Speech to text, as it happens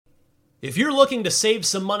If you're looking to save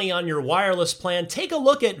some money on your wireless plan, take a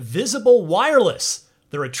look at Visible Wireless.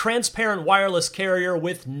 They're a transparent wireless carrier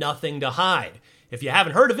with nothing to hide. If you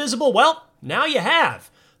haven't heard of Visible, well, now you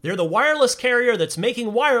have. They're the wireless carrier that's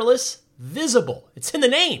making wireless visible. It's in the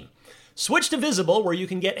name. Switch to Visible, where you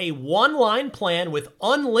can get a one-line plan with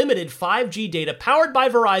unlimited 5G data powered by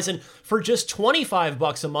Verizon for just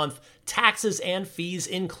 $25 a month, taxes and fees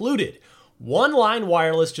included. One-line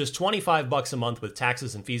wireless, just $25 a month with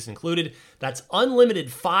taxes and fees included. That's unlimited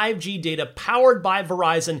 5G data powered by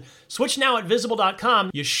Verizon. Switch now at Visible.com.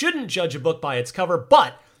 You shouldn't judge a book by its cover,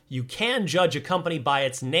 but you can judge a company by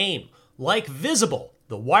its name, like Visible,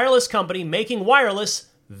 the wireless company making wireless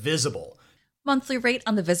visible. Monthly rate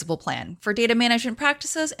on the Visible plan. For data management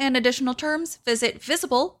practices and additional terms, visit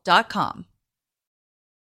Visible.com.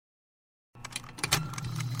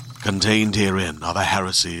 Contained herein are the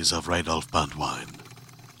heresies of Radolf Burntwine,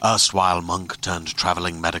 erstwhile monk turned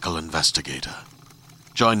traveling medical investigator.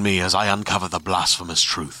 Join me as I uncover the blasphemous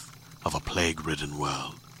truth of a plague-ridden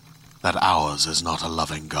world, that ours is not a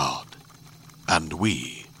loving God, and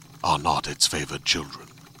we are not its favored children.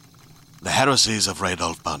 The heresies of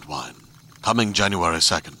Radolf Burntwine, coming January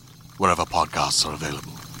 2nd, wherever podcasts are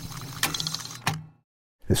available.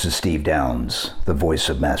 This is Steve Downs, the voice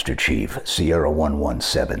of Master Chief, Sierra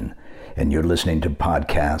 117, and you're listening to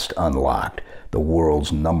Podcast Unlocked, the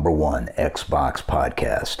world's #1 Xbox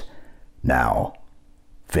podcast. Now,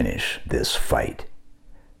 finish this fight.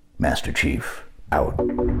 Master Chief, out.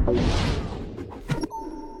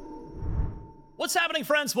 What's happening,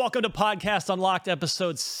 friends? Welcome to Podcast Unlocked,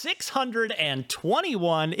 episode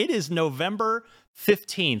 621. It is November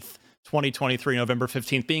 15th, 2023, November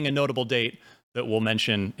 15th, being a notable date that we'll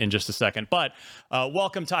mention in just a second. But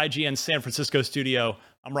welcome to IGN's San Francisco studio.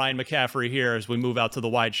 I'm Ryan McCaffrey here as we move out to the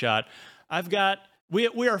wide shot. We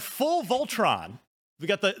are full Voltron. We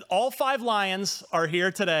got all 5 lions are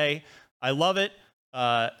here today. I love it.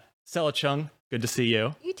 Stella Chung, good to see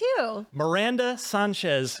you. You too. Miranda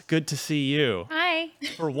Sanchez, good to see you. Hi.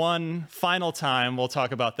 For one final time, we'll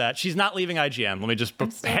talk about that. She's not leaving IGN. Let me just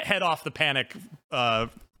head off the panic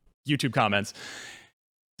YouTube comments.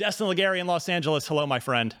 Destin Legary in Los Angeles. Hello, my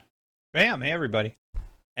friend. Bam. Hey, everybody.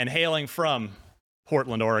 And hailing from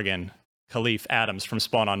Portland, Oregon, Khalif Adams from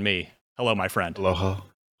Spawn on Me. Hello, my friend. Hello.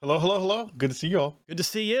 Good to see you all. Good to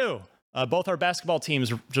see you. Both our basketball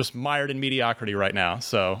teams are just mired in mediocrity right now,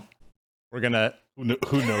 so we're going to...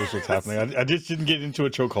 Who knows what's happening? I just didn't get into a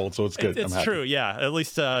chokehold, so it's good. It's true, yeah. At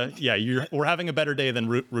least, we're having a better day than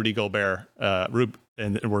Rudy Gobert,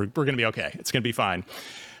 and we're going to be okay. It's going to be fine.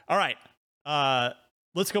 All right.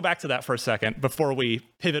 Let's go back to that for a second before we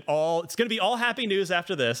pivot it's going to be all happy news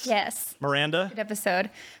after this. Yes. Miranda? Good episode.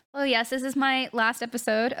 Well, yes, this is my last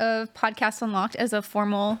episode of Podcast Unlocked as a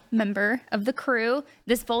formal member of the crew.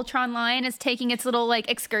 This Voltron line is taking its little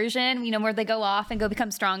excursion, where they go off and go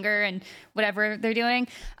become stronger and whatever they're doing.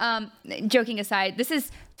 Joking aside, this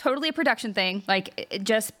is totally a production thing,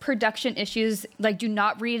 just production issues. Do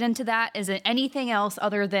not read into that as anything else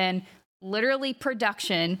other than literally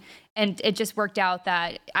production. And it just worked out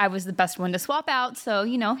that I was the best one to swap out. So,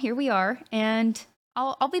 here we are. And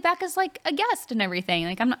I'll be back as a guest and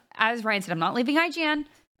everything. I'm not, as Ryan said, I'm not leaving IGN.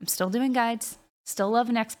 I'm still doing guides, still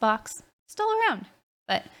loving Xbox, still around.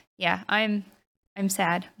 But yeah, I'm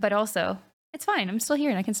sad, but also it's fine. I'm still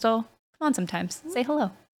here and I can still come on sometimes, say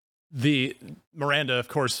hello. The Miranda, of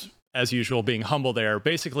course, as usual, being humble there.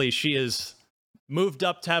 Basically, she is moved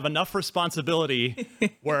up to have enough responsibility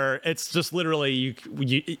where it's just literally you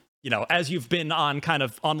as you've been on kind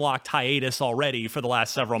of unlocked hiatus already for the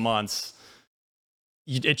last several months.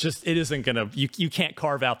 It isn't gonna, you can't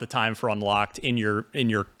carve out the time for unlocked in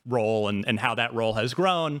your role and how that role has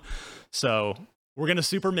grown. So we're gonna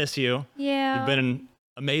super miss you. Yeah, you've been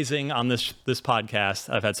amazing on this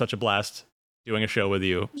podcast. I've had such a blast doing a show with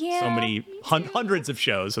you. Yeah, so many hundreds of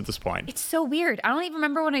shows at this point. It's so weird. I don't even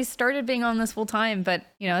remember when I started being on this full time, but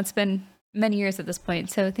it's been many years at this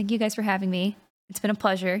point. So thank you guys for having me. It's been a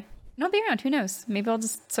pleasure. And I'll be around. Who knows? Maybe I'll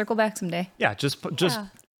just circle back someday. Yeah, just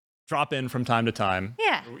drop in from time to time.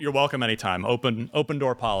 Yeah. You're welcome anytime. Open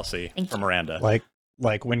door policy for Miranda.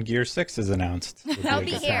 Like when Gear 6 is announced. I'll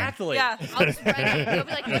be here. Exactly. Yeah. I'll just run up. I'll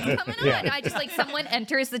be like, what's coming on? I just someone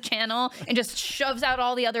enters the channel and just shoves out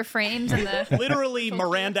all the other frames and the literally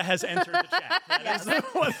Miranda has entered the chat. That is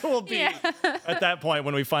what it will be at that point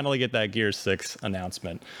when we finally get that Gear 6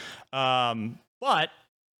 announcement. But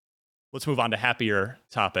let's move on to happier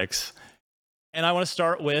topics. And I want to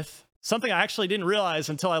start with something I actually didn't realize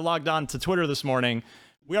until I logged on to Twitter this morning.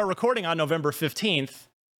 We are recording on November 15th,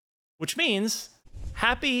 which means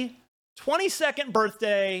happy 22nd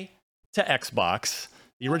birthday to Xbox.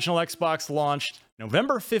 The original Xbox launched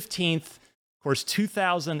November 15th, of course,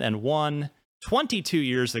 2001, 22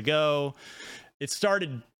 years ago.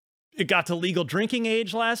 It got to legal drinking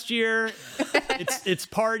age last year. It's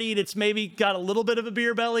partied. It's maybe got a little bit of a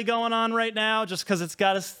beer belly going on right now, just because you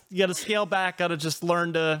got to scale back, got to just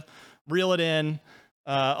learn to reel it in.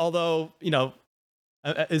 Although, is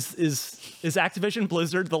Activision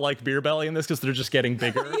Blizzard the like beer belly in this because they're just getting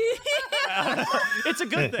bigger? It's a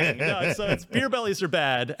good thing. No, so it's beer bellies are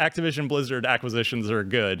bad. Activision Blizzard acquisitions are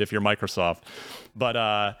good if you're Microsoft.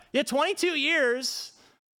 But 22 years.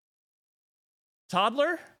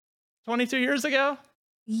 Toddler? 22 years ago?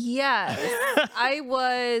 Yes. I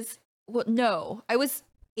was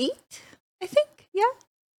 8, I think. Yeah.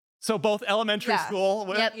 So both elementary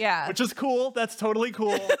school, Yeah. which is cool. That's totally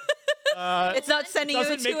cool. It's not sending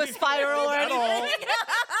you into a spiral or at all. anything.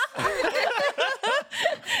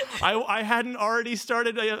 I hadn't already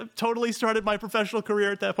totally started my professional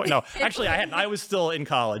career at that point. No, actually I hadn't. I was still in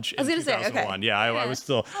college in 2001. Okay. Yeah, I was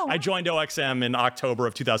still. I joined OXM in October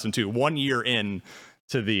of 2002, 1 year in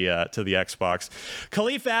to the Xbox.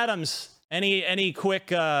 Khalif Adams, any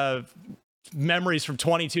quick memories from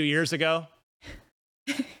 22 years ago?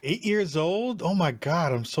 8 years old? Oh my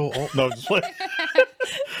God, I'm so old. No, just like,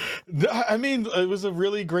 I mean, it was a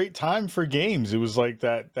really great time for games. It was like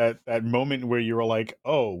that moment where you were like,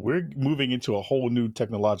 oh, we're moving into a whole new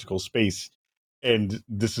technological space, and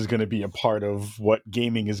this is going to be a part of what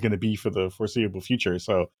gaming is going to be for the foreseeable future.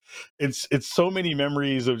 So it's so many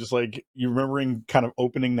memories of just like you remembering kind of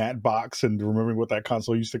opening that box and remembering what that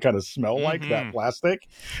console used to kind of smell like, that plastic,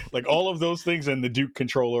 like all of those things. And the Duke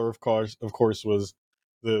controller, of course was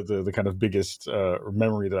the kind of biggest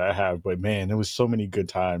memory that I have. But man, it was so many good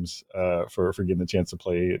times for getting a chance to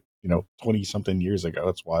play it, 20 something years ago.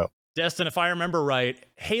 That's wild. Destin, if I remember right,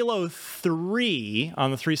 Halo 3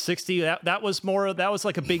 on the 360, that was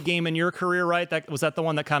like a big game in your career, right? Was that the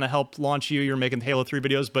one that kind of helped launch you? You're making Halo 3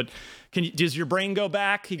 videos, but does your brain go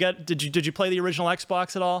back? Did you play the original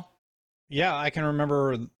Xbox at all? Yeah, I can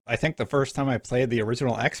remember, I think the first time I played the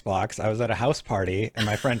original Xbox, I was at a house party and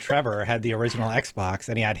my friend Trevor had the original Xbox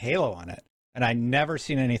and he had Halo on it. And I'd never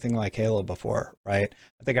seen anything like Halo before, right?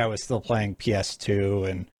 I think I was still playing PS2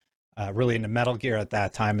 and really into Metal Gear at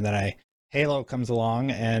that time. And then Halo comes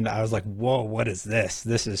along and I was like, whoa, what is this?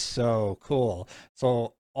 This is so cool.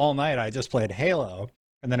 So all night I just played Halo.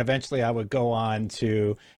 And then eventually I would go on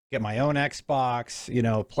to get my own Xbox,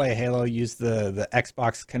 play Halo, use the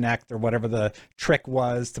Xbox Connect or whatever the trick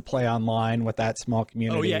was to play online with that small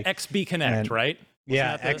community. Oh yeah, XB Connect, right?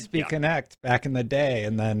 XB Connect back in the day.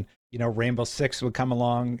 And then, Rainbow Six would come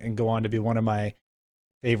along and go on to be one of my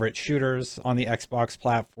favorite shooters on the Xbox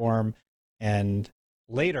platform. And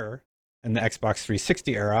later in the Xbox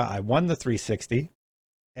 360 era, I won the 360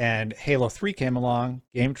 and Halo 3 came along,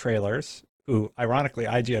 Game Trailers, who ironically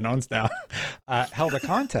IGN owns now, held a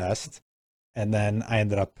contest. And then I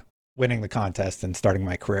ended up winning the contest and starting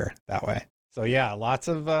my career that way. So yeah, lots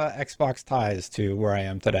of Xbox ties to where I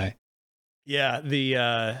am today. Yeah,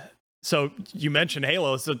 so you mentioned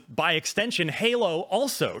Halo. So by extension, Halo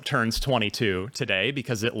also turns 22 today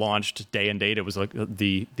because it launched day and date. It was like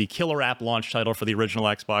the killer app launch title for the original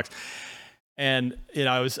Xbox. And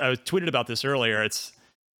I was tweeted about this earlier. It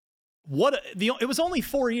was only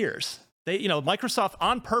 4 years. Microsoft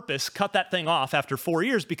on purpose cut that thing off after 4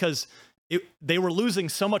 years because they were losing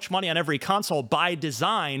so much money on every console by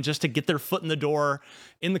design just to get their foot in the door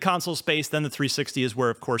in the console space. Then the 360 is where,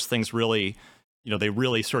 of course, things really, they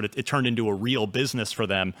really it turned into a real business for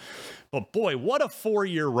them. But boy, what a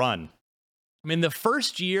 4-year run. I mean, the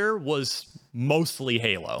first year was mostly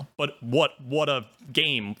Halo, but what a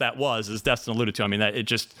game that was, as Destin alluded to. I mean,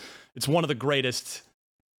 it's one of the greatest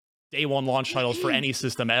day one launch titles for any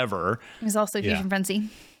system ever. It was also Fusion Frenzy.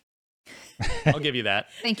 I'll give you that.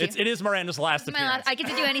 Thank you. It is Miranda's last appearance. I get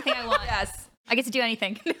to do anything I want. Yes. I get to do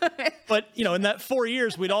anything. But, in that 4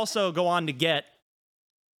 years, we'd also go on to get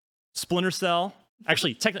Splinter Cell.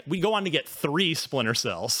 Actually, we go on to get 3 Splinter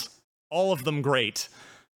Cells. All of them great.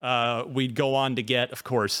 We'd go on to get, of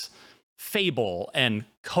course, Fable and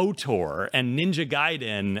KOTOR and Ninja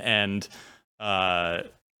Gaiden and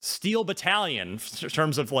Steel Battalion in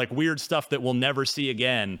terms of like weird stuff that we'll never see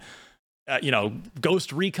again.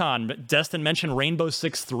 Ghost Recon. Destin mentioned Rainbow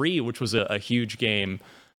Six 3, which was a huge game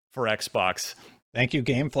for Xbox. Thank you,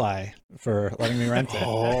 Gamefly, for letting me rent it.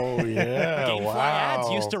 Oh, yeah. Gamefly ads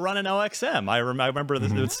used to run in OXM. I remember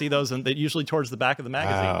they would see those, and usually towards the back of the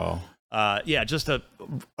magazine. Wow. Just a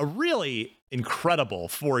really incredible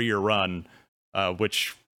 4-year run,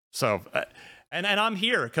 And I'm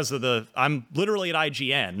here because I'm literally at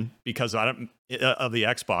IGN because of the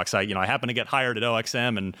Xbox. I happen to get hired at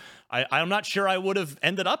OXM, and I'm not sure I would have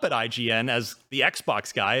ended up at IGN as the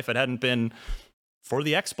Xbox guy if it hadn't been for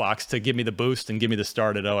the Xbox to give me the boost and give me the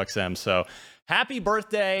start at OXM. So happy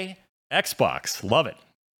birthday, Xbox. Love it.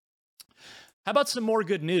 How about some more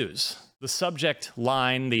good news? The subject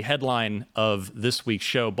line, the headline of this week's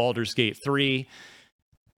show, Baldur's Gate 3.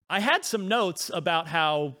 I had some notes about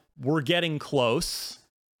how we're getting close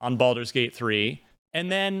on Baldur's Gate 3.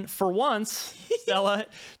 And then for once, Stella,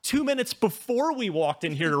 2 minutes before we walked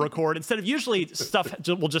in here to record, instead of usually stuff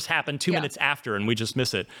will just happen 2 minutes after and we just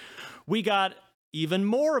miss it, we got even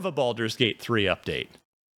more of a Baldur's Gate 3 update.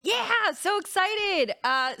 Yeah, so excited.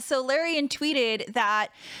 So Larian tweeted that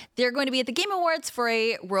they're going to be at the Game Awards for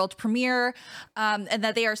a world premiere, and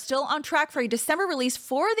that they are still on track for a December release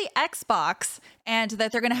for the Xbox, and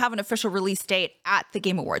that they're going to have an official release date at the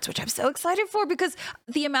Game Awards, which I'm so excited for because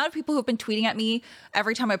the amount of people who've been tweeting at me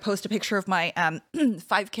every time I post a picture of my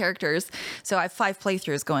 5 characters. So I have 5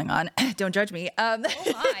 playthroughs going on. Don't judge me. Oh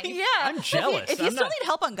my. Yeah. I'm jealous. If you still need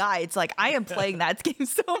help on guides, like I am playing that game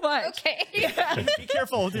so much. Okay. Yeah. Be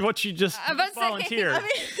careful with what you just volunteered.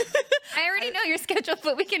 I already know your schedule,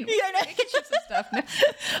 but we can shoot some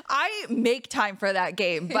stuff. I make time for that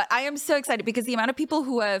game, but I am so excited because the amount of people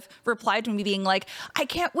who have replied to me being like, I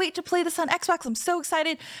can't wait to play this on Xbox. I'm so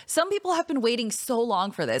excited. Some people have been waiting so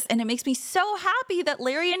long for this, and it makes me so happy that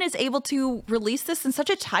Larian is able to release this in such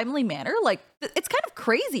a timely manner. Like, it's kind of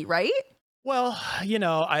crazy, right? Well,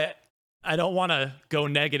 I don't want to go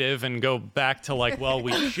negative and go back to like, well,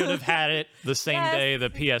 we should have had it the same day the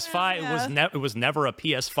PS5. Yeah. It was never a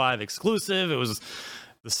PS5 exclusive. It was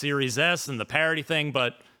the Series S and the parity thing.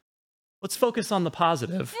 But let's focus on the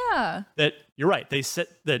positive. Yeah. That you're right. They said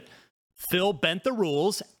that Phil bent the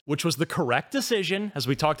rules, which was the correct decision, as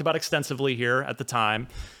we talked about extensively here at the time.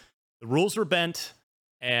 The rules were bent,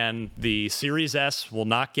 and the Series S will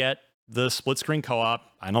not get the split screen co-op.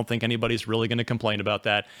 I don't think anybody's really going to complain about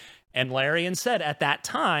that. And Larian said at that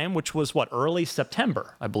time, which was early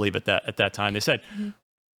September, I believe at that time, they said,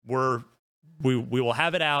 we will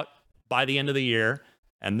have it out by the end of the year,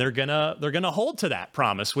 and they're gonna hold to that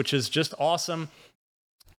promise, which is just awesome.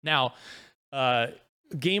 Now,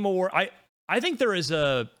 Game Award, I think there is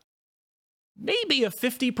maybe a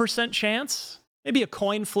 50% chance, maybe a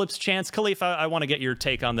coin flips chance. Khalif, I want to get your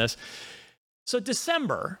take on this. So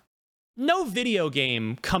December, no video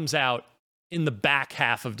game comes out in the back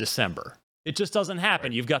half of December. It just doesn't happen.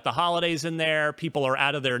 Right. You've got the holidays in there. People are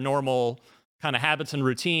out of their normal kind of habits and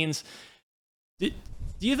routines. Do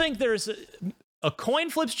you think there's a coin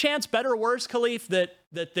flips chance, better or worse, Khalif,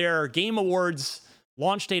 that their Game Awards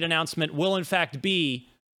launch date announcement will in fact be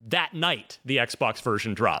that night the Xbox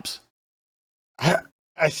version drops?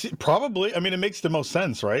 I see, probably. I mean, it makes the most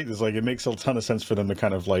sense, right? It's like, it makes a ton of sense for them to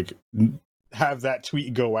kind of like have that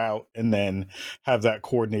tweet go out and then have that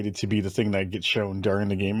coordinated to be the thing that gets shown during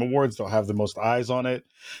the Game Awards. They'll have the most eyes on it.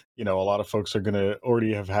 A lot of folks are going to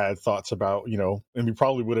already have had thoughts about, and we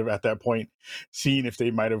probably would have at that point seen if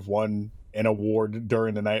they might have won an award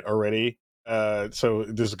during the night already. So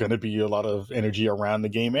there's going to be a lot of energy around the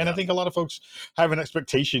game. And I think a lot of folks have an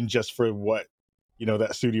expectation just for what,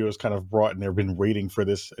 that studio has kind of brought, and they've been waiting for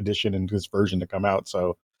this edition and this version to come out.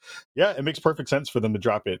 So yeah, it makes perfect sense for them to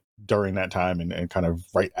drop it during that time and kind of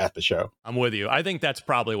right at the show. I'm with you. I think that's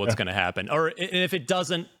probably what's going to happen. Or if it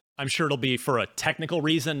doesn't, I'm sure it'll be for a technical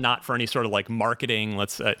reason, not for any sort of like marketing.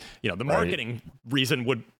 The marketing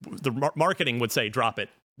reason marketing would say drop it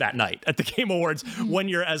that night at the Game Awards. When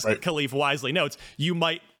you're, as Khalif wisely notes,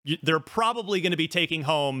 they're probably going to be taking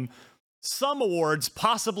home some awards,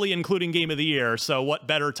 possibly including Game of the Year. So what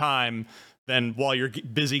better time than while you're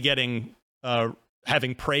busy getting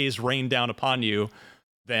having praise rain down upon you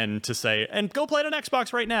than to say, and go play it on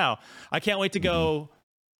Xbox right now. I can't wait to go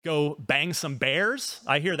bang some bears.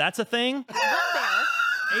 I hear that's a thing. A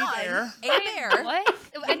bear. What?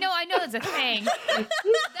 I know that's a thing. That's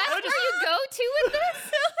where you go to with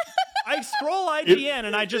this? I scroll IGN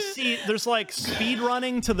and I just see there's like speed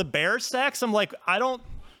running to the bear sex. I'm like, I don't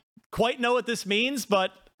quite know what this means,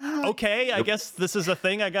 but okay, I guess this is a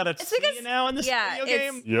thing I gotta see now in this video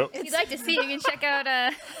game. Yep. If you'd like to see, you can check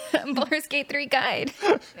out Baldur's Gate 3 guide.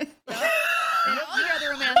 And all your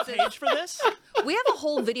other romances. Page for this? We have a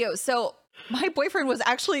whole video. So my boyfriend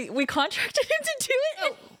we contracted him to do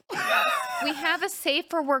it. We have a safe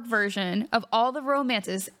for work version of all the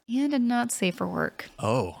romances and a not safe for work.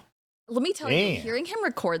 Oh. Let me tell you, hearing him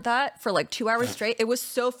record that for like 2 hours straight, it was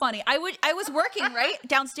so funny. I was working right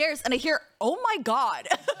downstairs and I hear, oh my God.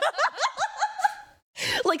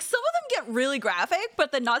 Like some of them get really graphic,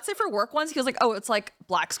 but the not safe for work ones, he was like, oh, it's like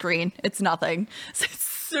black screen. It's nothing. So it's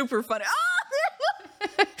super funny.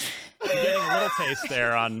 I'm getting a little taste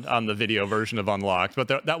there on the video version of Unlocked, but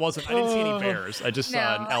that wasn't. I didn't see any bears. I just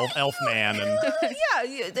saw an elf man. And yeah,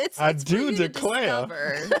 it's I for do you to declare.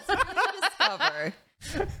 discover. It's for you to discover.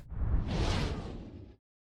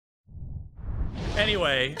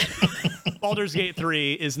 Anyway, Baldur's Gate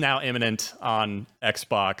 3 is now imminent on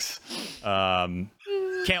Xbox.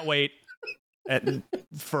 Can't wait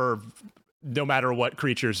for no matter what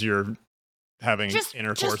creatures you're having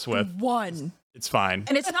intercourse with. One. It's fine.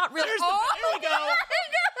 And it's not really. There we go.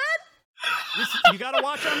 You got to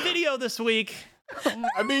watch on video this week.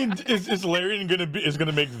 I mean, is Larian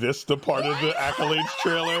gonna make this the part of the accolades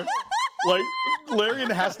trailer? Like,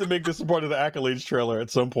 Larian has to make this a part of the accolades trailer at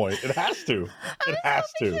some point. It has to. It has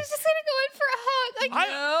to. He was just gonna go in for a hug. Like,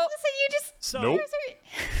 no. Listen, you just. So, Nope.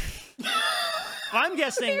 I'm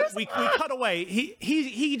guessing we cut away.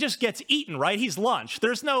 He just gets eaten, right? He's lunch.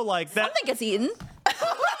 There's no like that. Something gets eaten.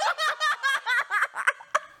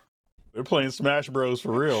 They're playing Smash Bros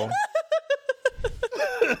for real.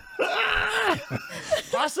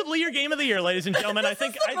 Possibly your game of the year, ladies and gentlemen. I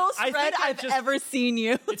think the most red I've ever seen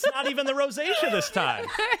you. It's not even the rosacea this time.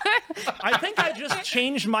 I think I just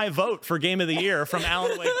changed my vote for game of the year from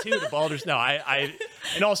Alan Wake 2 to Baldur's. No, I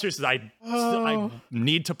in all seriousness, I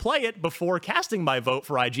need to play it before casting my vote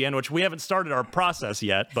for IGN, which we haven't started our process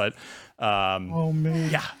yet. But Oh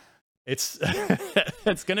man. yeah. It's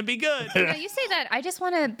it's gonna be good. You know, you say that. I just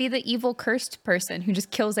want to be the evil cursed person who just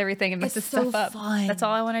kills everything and messes It's so stuff up. fun. That's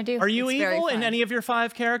all I want to do. Are you It's very evil in fun. any of your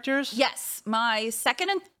 5 characters? Yes, my second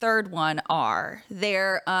and third one are.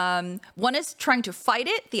 They're one is trying to fight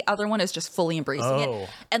it, the other one is just fully embracing Oh. it.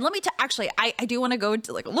 And let me actually, I do want to go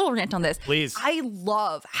into like a little rant on this. Please. I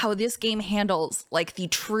love how this game handles like the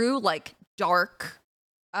true like dark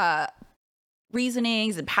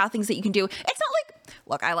reasonings and pathings that you can do. It's not like,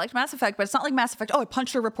 look, I liked Mass Effect, but it's not like Mass Effect. Oh, I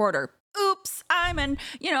punched a reporter. Oops, I'm a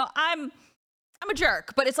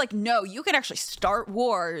jerk. But it's like, no, you can actually start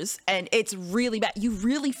wars and it's really bad. You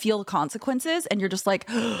really feel the consequences and you're just like,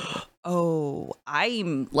 oh,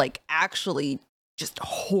 I'm like actually just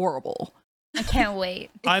horrible. I can't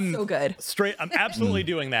wait. It's so good. I'm absolutely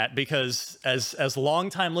doing that because as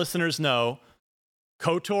longtime listeners know,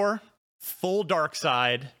 KOTOR, full dark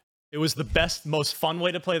side. It was the best, most fun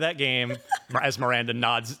way to play that game. As Miranda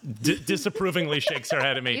nods, disapprovingly shakes her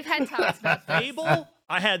head at me. We've had talks about this. Fable,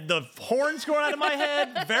 I had the horns growing out of my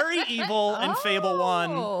head. Very evil in Fable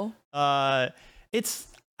 1. I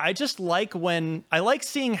just like I like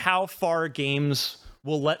seeing how far games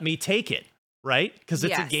will let me take it, right? Because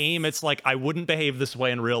it's a game. It's like, I wouldn't behave this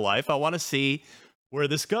way in real life. I want to see where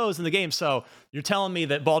this goes in the game. So you're telling me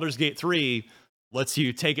that Baldur's Gate 3 lets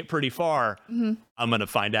you take it pretty far. Mm-hmm. I'm going to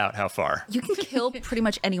find out how far. You can kill pretty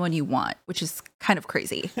much anyone you want, which is kind of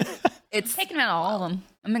crazy. It's Taking out all of them.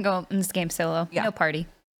 I'm going to go in this game solo. Yeah. No party.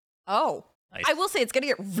 Oh, Nice. I will say it's going to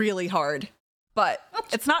get really hard, but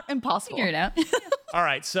it's not impossible. Figure it out. All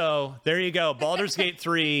right, so there you go. Baldur's Gate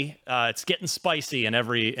 3. It's getting spicy in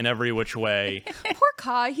every which way. Poor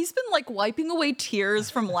Kai, he's been like wiping away tears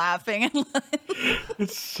from laughing.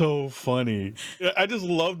 It's so funny. I just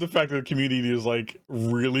love the fact that the community is like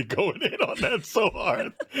really going in on that so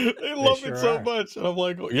hard. They love sure it so are. much. And I'm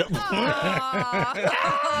like, yep.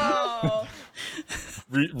 Oh.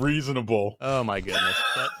 Reasonable. Oh my goodness.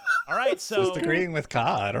 But, all right, so Just agreeing with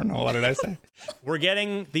Ka. I don't know. What did I say? we're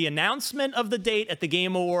getting the announcement of the date at the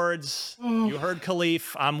Game Awards. You heard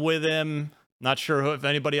Khalif. I'm with him. Not sure if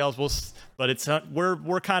anybody else will, but it's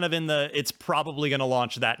we're kind of in the it's probably going to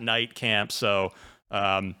launch that night camp. So,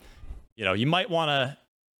 you might want to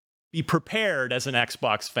be prepared as an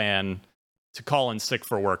Xbox fan to call in sick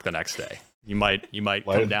for work the next day. You might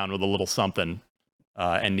come down with a little something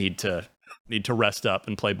and need to rest up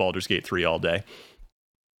and play Baldur's Gate 3 all day.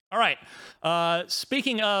 All right.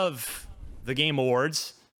 Speaking of the Game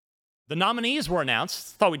Awards, the nominees were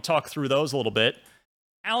announced. Thought we'd talk through those a little bit.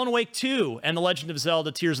 Alan Wake 2 and The Legend of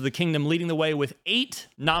Zelda Tears of the Kingdom leading the way with 8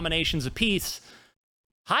 nominations apiece.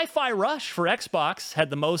 Hi-Fi Rush for Xbox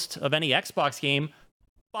had the most of any Xbox game.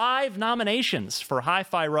 5 nominations for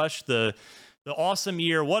Hi-Fi Rush, the awesome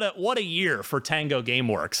year. What a year for Tango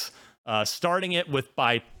Gameworks. Starting it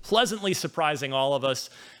by pleasantly surprising all of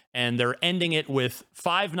us, and they're ending it with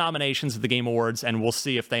 5 nominations at the Game Awards, and we'll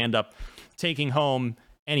see if they end up taking home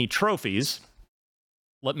any trophies.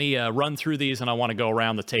 Let me run through these, and I want to go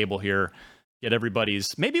around the table here, get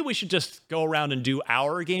everybody's. Maybe we should just go around and do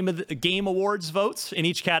our Game Awards votes in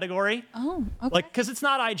each category. Oh, okay. Like, because it's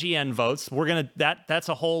not IGN votes. We're gonna that's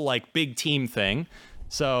a whole like big team thing.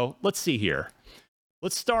 So let's see here.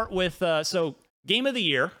 let's start with so Game of the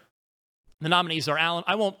Year. The nominees are Alan.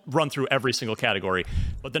 I won't run through every single category,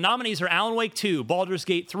 but the nominees are Alan Wake 2, Baldur's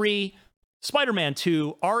Gate 3, Spider-Man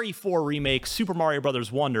 2, RE4 Remake, Super Mario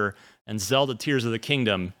Bros. Wonder, and Zelda Tears of the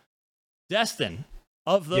Kingdom. Destin,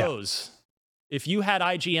 of those, if you had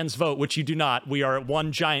IGN's vote, which you do not, we are at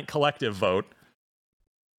one giant collective vote.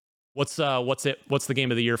 What's the Game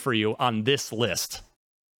of the Year for you on this list?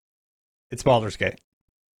 It's Baldur's Gate.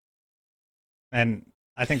 And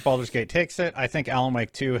I think Baldur's Gate takes it. I think Alan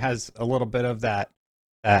Wake 2 has a little bit of that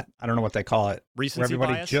I don't know what they call it. Recency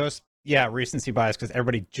bias? Recency bias, because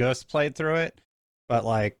everybody just played through it. But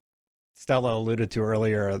like Stella alluded to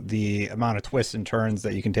earlier, the amount of twists and turns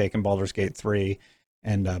that you can take in Baldur's Gate 3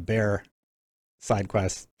 and Bear side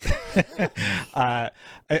quests.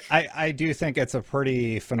 I do think it's a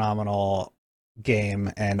pretty phenomenal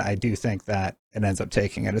game, and I do think that it ends up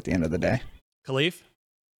taking it at the end of the day. Khalif?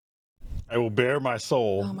 I will bare my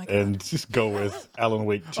soul and just go with Alan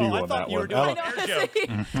Wake 2 on that one.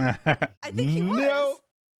 I think he was. No,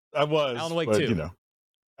 I was. Alan Wake but, 2. You know,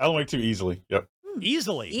 Alan Wake 2 easily. Yep.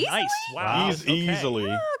 Easily? Nice. Wow.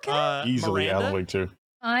 Easily. Easily Miranda? Alan Wake 2.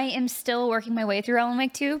 I am still working my way through Alan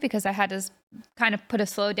Wake 2 because I had to kind of put a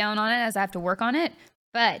slow down on it as I have to work on it.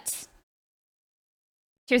 But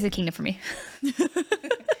Tears of the Kingdom for me.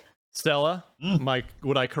 Stella, Mike,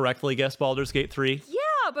 would I correctly guess Baldur's Gate 3?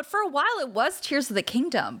 Yeah, but for a while it was Tears of the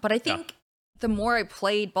Kingdom. But I think the more I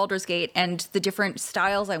played Baldur's Gate and the different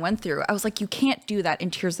styles I went through, I was like, you can't do that in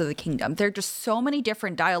Tears of the Kingdom. There are just so many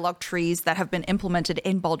different dialogue trees that have been implemented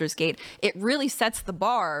in Baldur's Gate. It really sets the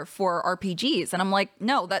bar for RPGs. And I'm like,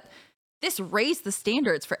 no, this raised the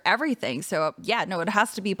standards for everything. So yeah, no, it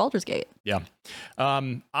has to be Baldur's Gate. Yeah.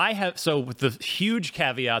 With the huge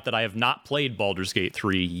caveat that I have not played Baldur's Gate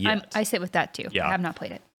 3 yet. I sit with that too. Yeah. I have not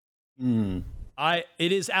played it.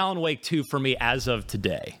 It is Alan Wake 2 for me as of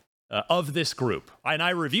today. Of this group. And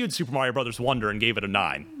I reviewed Super Mario Bros. Wonder and gave it a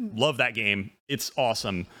 9. Love that game. It's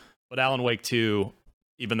awesome. But Alan Wake 2,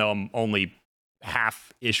 even though I'm only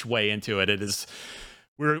half-ish way into it, it is...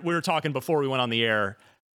 We were talking before we went on the air.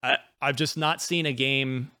 I've just not seen a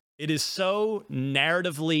game... It is so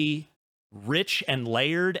narratively rich and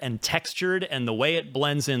layered and textured, and the way it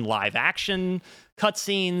blends in live action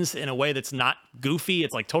cutscenes in a way that's not goofy.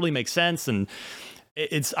 It's like totally makes sense, and...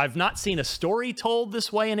 I've not seen a story told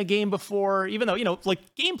this way in a game before, even though, like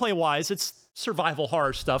gameplay wise, it's survival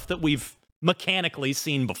horror stuff that we've mechanically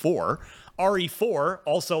seen before. RE4,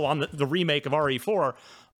 also on the remake of RE4,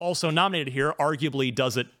 also nominated here, arguably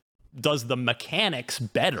does the mechanics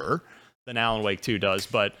better than Alan Wake 2 does,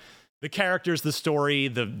 but the characters, the story,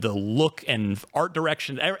 the look and art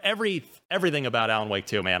direction, everything about Alan Wake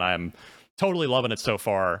 2, man, I'm totally loving it so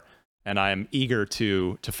far, and I'm eager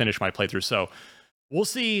to finish my playthrough. So we'll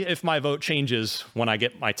see if my vote changes when I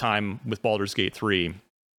get my time with Baldur's Gate 3.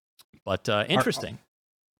 But interesting.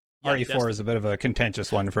 RE4 is a bit of a contentious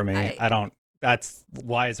one for me. That's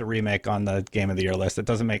why it's a remake on the Game of the Year list. It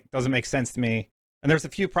doesn't make sense to me. And there's a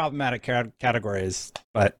few problematic categories,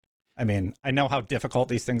 but I mean, I know how difficult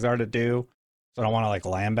these things are to do, so I don't want to like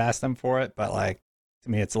lambast them for it, but like to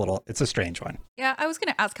me it's a strange one. Yeah, I was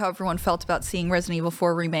going to ask how everyone felt about seeing Resident Evil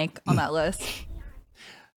 4 remake on that list.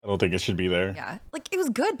 I don't think it should be there. Yeah, like it was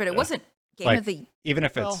good, but it wasn't game of the... Even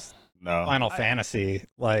if it's Final Fantasy,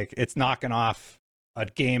 like it's knocking off a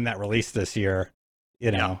game that released this year,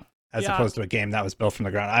 as opposed to a game that was built from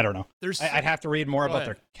the ground. I don't know. I'd have to read more about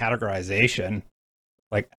their categorization,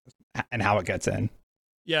 like, and how it gets in.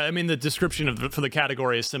 Yeah, I mean, the description for the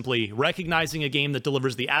category is simply recognizing a game that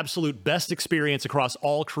delivers the absolute best experience across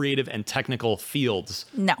all creative and technical fields.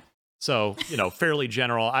 No. So, fairly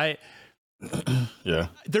general. Yeah.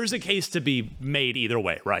 There's a case to be made either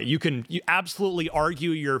way, right? You absolutely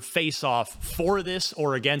argue your face off for this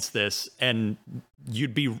or against this, and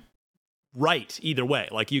you'd be right either way.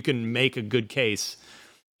 Like, you can make a good case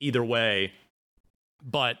either way.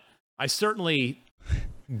 But I certainly...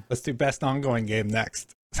 Let's do best ongoing game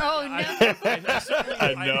next. Oh, no.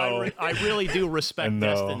 I know. I really do respect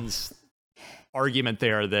Destin's argument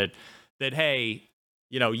there that hey...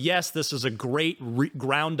 yes, this is a great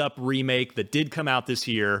ground-up remake that did come out this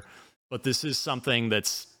year, but this is something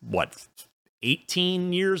that's,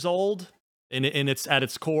 18 years old in its at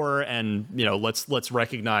its core, and let's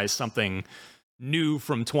recognize something new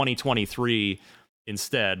from 2023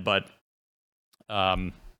 instead. But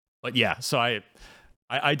yeah, so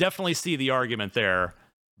I definitely see the argument there.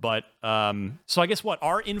 But so I guess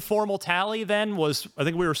our informal tally then was, I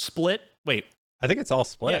think we were split. Wait. I think it's all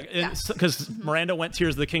split. Yeah, because Miranda went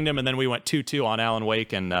Tears of the Kingdom, and then we went 2-2 on Alan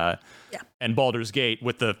Wake and Baldur's Gate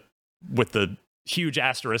with the huge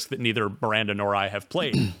asterisk that neither Miranda nor I have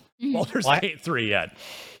played Baldur's Gate 3 yet.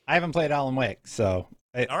 I haven't played Alan Wake, so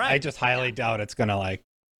All right. I just highly doubt it's gonna like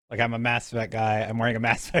I'm a Mass Effect guy. I'm wearing a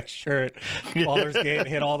Mass Effect shirt. Baldur's Gate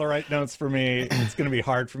hit all the right notes for me. It's gonna be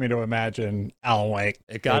hard for me to imagine Alan Wake.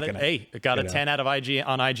 It got it. Hey, it got a 10 out of IGN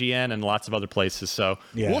on IGN and lots of other places. So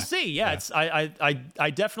we'll see. Yeah, it's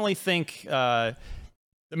I definitely think. I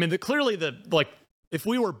mean, clearly if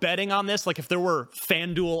we were betting on this, like if there were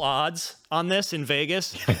FanDuel odds on this in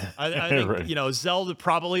Vegas, I think Right. Zelda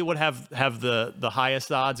probably would have the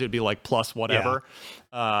highest odds. It would be like plus whatever.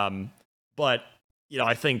 But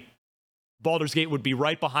I think Baldur's Gate would be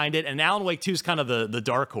right behind it, and Alan Wake 2 is kind of the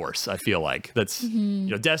dark horse. I feel like that's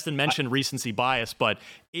Destin mentioned recency bias, but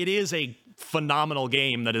it is a phenomenal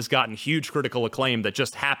game that has gotten huge critical acclaim that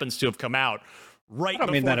just happens to have come out right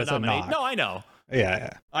before mean that the as a knock. No, I know.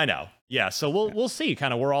 Yeah. I know. Yeah, so we'll see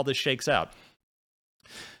kind of where all this shakes out.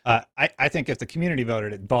 I think if the community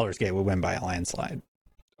voted it, Baldur's Gate would win by a landslide.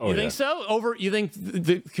 You think so? You think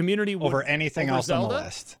the community would, over anything else Zelda? on the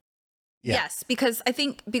list? Yeah. Yes, because I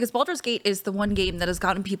think Baldur's Gate is the one game that has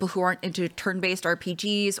gotten people who aren't into turn-based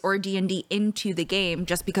RPGs or D&D into the game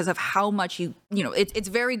just because of how much it's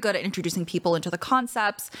very good at introducing people into the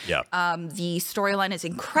concepts. Yeah. The storyline is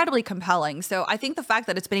incredibly compelling. So I think the fact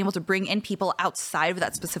that it's been able to bring in people outside of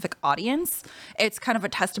that specific audience, it's kind of a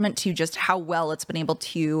testament to just how well it's been able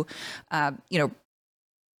to,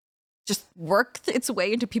 just work its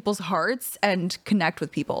way into people's hearts and connect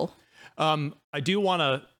with people. I do want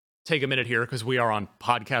to take a minute here because we are on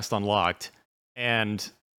Podcast Unlocked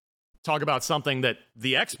and talk about something that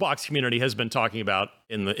the Xbox community has been talking about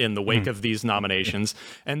in the wake of these nominations,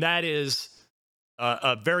 and that is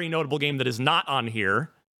a very notable game that is not on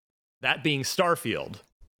here, that being Starfield.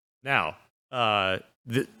 Now,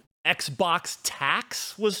 the Xbox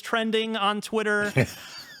tax was trending on Twitter.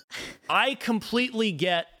 I completely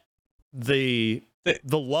get the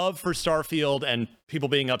love for Starfield and people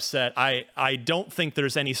being upset. I don't think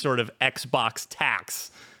there's any sort of Xbox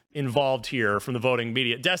tax involved here from the voting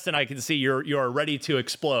media. Destin, I can see you're ready to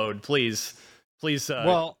explode. Please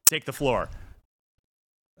take the floor.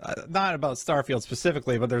 Not about Starfield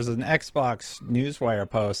specifically, but there's an Xbox Newswire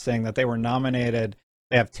post saying that they were nominated.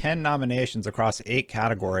 They have 10 nominations across 8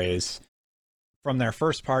 categories from their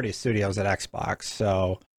first-party studios at Xbox.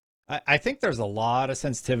 So I think there's a lot of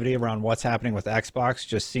sensitivity around what's happening with Xbox,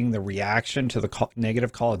 just seeing the reaction to the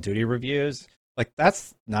negative Call of Duty reviews. Like,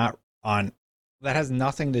 that has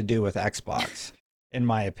nothing to do with Xbox, in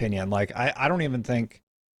my opinion. Like, I don't even think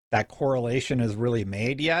that correlation is really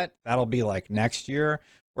made yet. That'll be like next year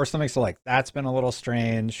or something. So like, that's been a little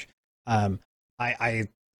strange.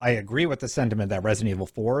 I agree with the sentiment that Resident Evil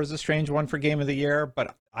 4 is a strange one for Game of the Year,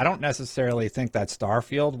 but I don't necessarily think that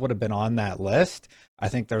Starfield would have been on that list. I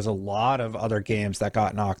think there's a lot of other games that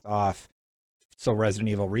got knocked off, so Resident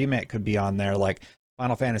Evil Remake could be on there. Like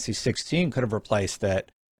Final Fantasy 16 could have replaced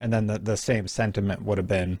it, and then the same sentiment would have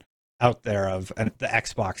been out there of the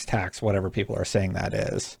Xbox tax, whatever people are saying that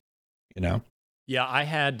is, Yeah, I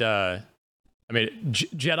had,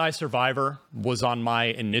 Jedi Survivor was on my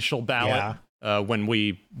initial ballot. Yeah. When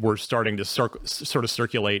we were starting to sort of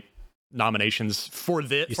circulate nominations for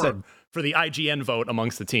the IGN vote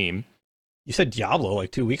amongst the team. You said Diablo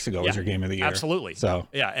like 2 weeks ago was your game of the year. Absolutely. So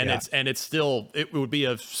it's still, it would be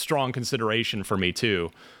a strong consideration for me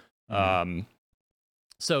too. Mm-hmm.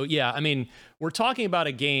 So yeah, I mean, we're talking about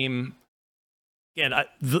a game. Again,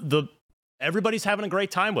 everybody's having a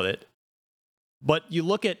great time with it. But you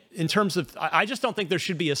look at, in terms of, I just don't think there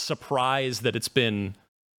should be a surprise that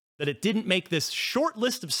it didn't make this short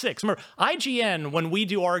list of 6. Remember, IGN, when we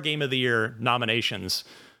do our Game of the Year nominations,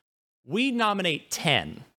 we nominate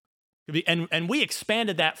 10. And we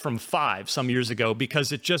expanded that from 5 some years ago because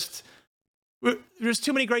there's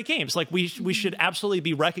too many great games. Like, we should absolutely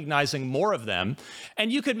be recognizing more of them.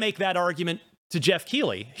 And you could make that argument to Jeff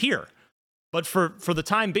Keighley here. But for the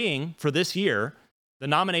time being, for this year, the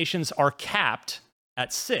nominations are capped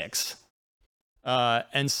at 6.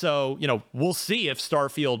 And so, we'll see if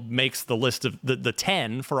Starfield makes the list of the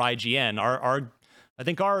 10 for IGN. I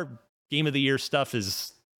think our Game of the Year stuff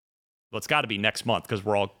is, it's got to be next month because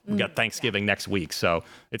we got Thanksgiving next week. So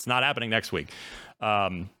it's not happening next week.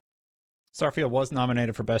 Starfield was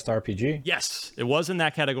nominated for Best RPG. Yes, it was in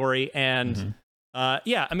that category. And I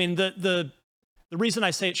mean, the reason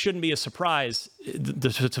I say it shouldn't be a surprise,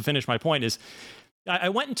 to finish my point, is I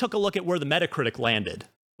went and took a look at where the Metacritic landed,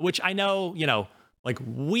 which I know, like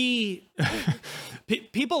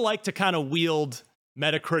people like to kind of wield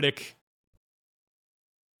Metacritic.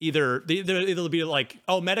 Either it'll be like,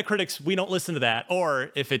 oh, Metacritic's, we don't listen to that,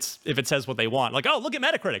 or if it says what they want, like, oh, look at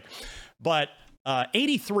Metacritic. But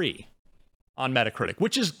 83 on Metacritic,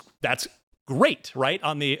 that's great, right?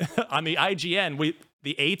 On the on the IGN,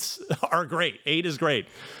 the 8s are great. 8 is great.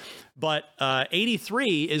 But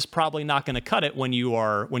 83 is probably not going to cut it when you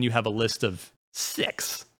have a list of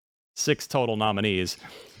six total nominees.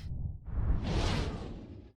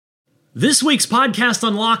 This week's Podcast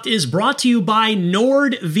Unlocked is brought to you by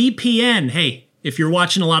NordVPN. Hey, if you're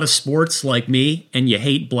watching a lot of sports like me and you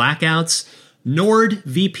hate blackouts,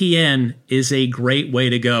 NordVPN is a great way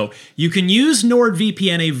to go. You can use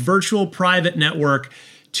NordVPN, a virtual private network,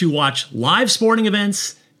 to watch live sporting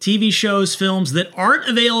events, TV shows, films that aren't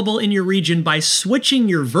available in your region by switching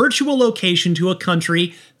your virtual location to a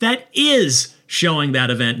country that is showing that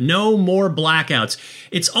event. No more blackouts.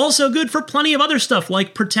 It's also good for plenty of other stuff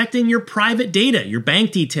like protecting your private data, your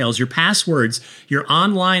bank details, your passwords, your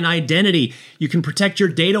online identity. You can protect your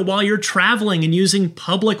data while you're traveling and using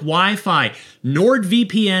public Wi-Fi.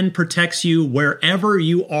 NordVPN protects you wherever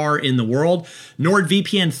you are in the world.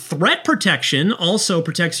 NordVPN Threat Protection also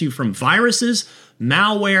protects you from viruses,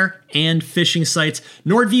 malware, and phishing sites.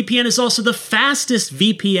 NordVPN is also the fastest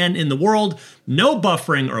VPN in the world. No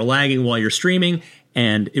buffering or lagging while you're streaming,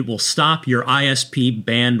 and it will stop your ISP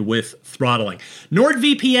bandwidth throttling.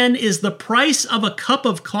 NordVPN is the price of a cup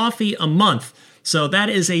of coffee a month, so that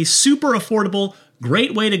is a super affordable,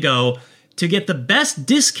 great way to go. To get the best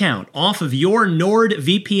discount off of your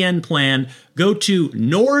NordVPN plan, go to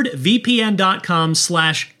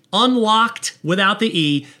nordvpn.com/unlocked without the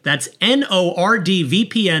E. That's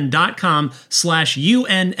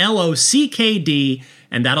nordvpn.com/UNLOCKD,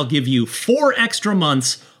 and that'll give you 4 extra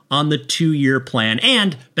months on the 2-year plan.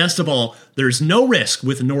 And best of all, there's no risk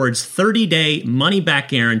with Nord's 30-day money-back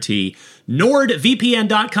guarantee.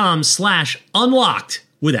 nordvpn.com/unlocked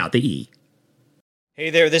without the E. Hey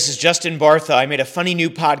there, this is Justin Bartha. I made a funny new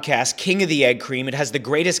podcast, King of the Egg Cream. It has the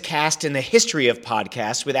greatest cast in the history of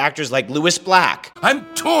podcasts with actors like Louis Black. I'm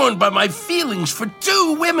torn by my feelings for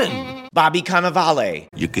 2 women. Bobby Cannavale.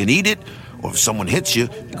 You can eat it, or if someone hits you,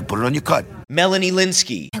 you can put it on your cut. Melanie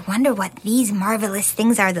Linsky. I wonder what these marvelous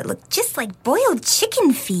things are that look just like boiled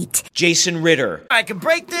chicken feet. Jason Ritter. I can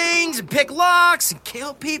break things and pick locks and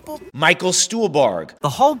kill people. Michael Stuhlbarg. The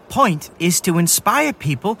whole point is to inspire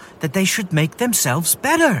people that they should make themselves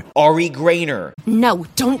better. Ari Grainer. No,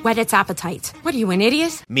 don't whet its appetite. What are you, an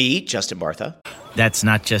idiot? Me, Justin Bartha. That's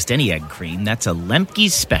not just any egg cream, that's a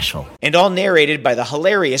Lemke's special. And all narrated by the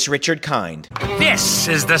hilarious Richard Kind. This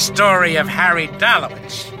is the story of Harry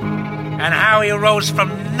Dalowitz and how he rose from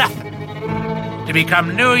nothing to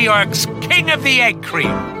become New York's King of the Egg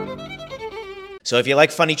Cream. So if you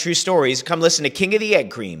like funny true stories, come listen to King of the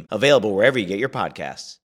Egg Cream, available wherever you get your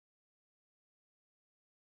podcasts.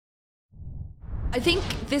 I think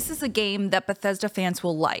this is a game that Bethesda fans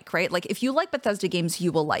will like, right? Like, if you like Bethesda games,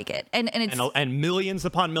 you will like it. And millions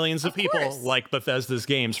upon millions of people like Bethesda's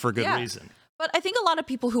games for good reason. But I think a lot of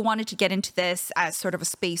people who wanted to get into this as sort of a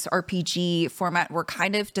space RPG format were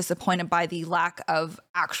kind of disappointed by the lack of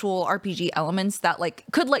actual RPG elements that like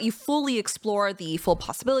could let you fully explore the full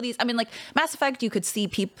possibilities. I mean, like Mass Effect, you could see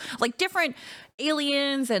people like different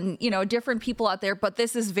aliens and, you know, different people out there. But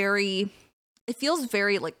this is it feels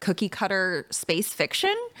very like cookie cutter space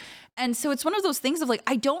fiction. And so it's one of those things of like,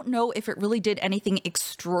 I don't know if it really did anything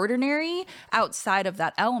extraordinary outside of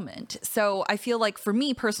that element. So I feel like for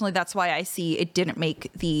me personally, that's why I see it didn't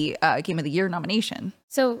make the Game of the Year nomination.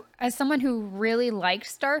 So as someone who really liked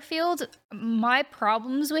Starfield, my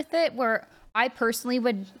problems with it were I personally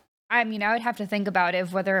would have to think about it,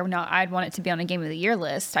 whether or not I'd want it to be on a Game of the Year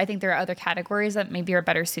list. I think there are other categories that maybe are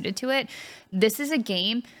better suited to it. This is a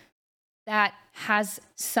game that has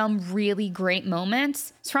some really great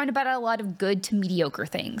moments, surrounded by a lot of good to mediocre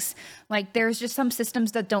things. Like there's just some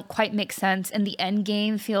systems that don't quite make sense, and the end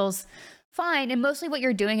game feels fine. And mostly what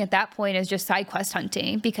you're doing at that point is just side quest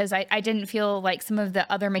hunting, because I didn't feel like some of the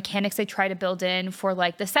other mechanics they try to build in for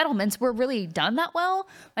like the settlements were really done that well.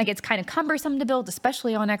 Like it's kind of cumbersome to build,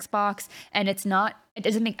 especially on Xbox, and it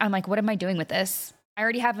doesn't make, I'm like, what am I doing with this? I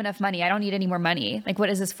already have enough money. I don't need any more money. Like, what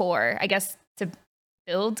is this for? I guess to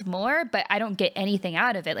build more, but I don't get anything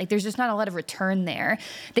out of it. Like there's just not a lot of return there.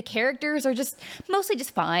 The characters are just mostly just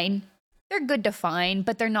fine. They're good to fine,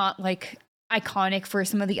 but they're not like iconic for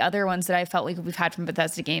some of the other ones that I felt like we've had from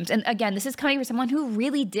Bethesda games. And again, this is coming from someone who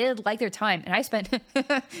really did like their time. And I spent a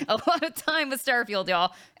lot of time with Starfield,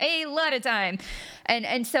 y'all. A lot of time.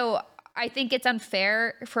 And so I think it's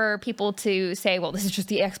unfair for people to say, well, this is just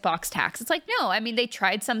the Xbox tax. It's like, no, I mean, they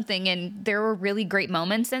tried something and there were really great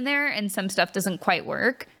moments in there and some stuff doesn't quite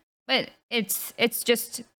work. But it's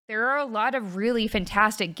just, there are a lot of really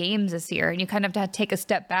fantastic games this year and you kind of have to take a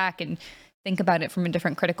step back and think about it from a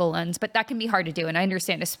different critical lens, but that can be hard to do. And I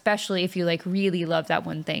understand, especially if you like really love that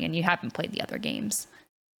one thing and you haven't played the other games.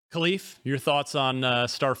 Khalif, your thoughts on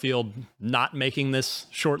Starfield not making this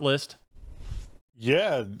short list?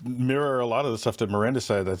 Yeah, mirror a lot of the stuff that Miranda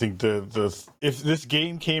said. I think if this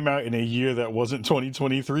game came out in a year that wasn't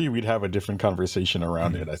 2023, we'd have a different conversation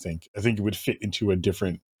around it. I think it would fit into a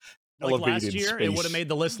different elevated last year, space. it would have made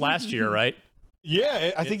the list last year, right?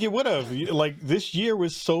 Yeah, I think it would have. Like, this year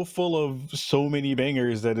was so full of so many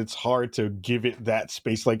bangers that it's hard to give it that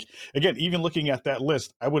space. Like, again, even looking at that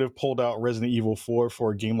list, I would have pulled out Resident Evil 4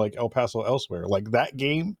 for a game like El Paso Elsewhere. Like, that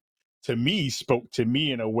game to me spoke to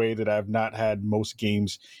me in a way that I've not had most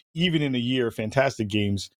games, even in a year of fantastic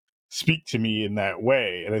games, speak to me in that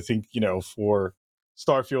way. And I think, for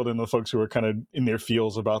Starfield and the folks who are kind of in their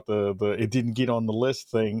feels about the it didn't get on the list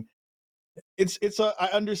thing, I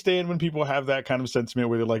understand when people have that kind of sentiment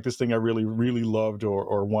where they're like, this thing I really, really loved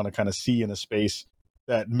or want to kind of see in a space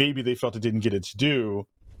that maybe they felt it didn't get its due,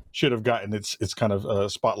 should have gotten its kind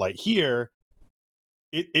of spotlight here.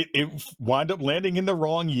 It wound up landing in the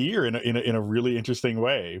wrong year in a really interesting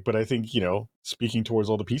way. But I think, speaking towards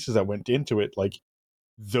all the pieces that went into it, like,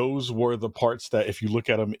 those were the parts that, if you look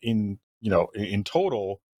at them in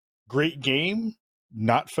total, great game,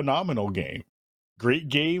 not phenomenal game. Great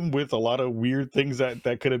game with a lot of weird things that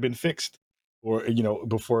could have been fixed, or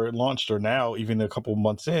before it launched, or now even a couple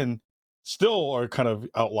months in, still are kind of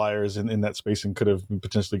outliers in that space and could have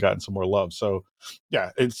potentially gotten some more love. So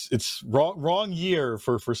yeah, it's wrong year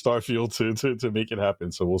for Starfield to make it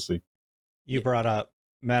happen. So we'll see. You brought up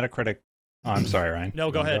Metacritic. Oh, I'm sorry, Ryan.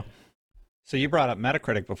 No, go ahead. So you brought up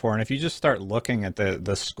Metacritic before, and if you just start looking at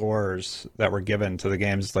the scores that were given to the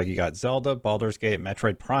games, like you got Zelda, Baldur's Gate,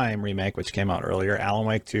 Metroid Prime Remake, which came out earlier, Alan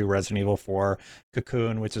Wake 2, Resident Evil 4,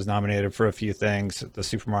 Cocoon, which is nominated for a few things, the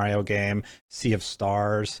Super Mario game, Sea of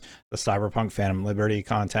Stars, the Cyberpunk Phantom Liberty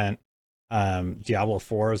content, Diablo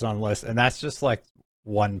 4 is on the list, and that's just like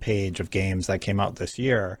one page of games that came out this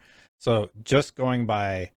year. So just going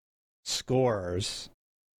by scores,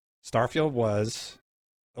 Starfield was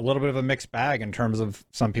a little bit of a mixed bag in terms of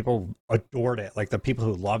some people adored it. Like, the people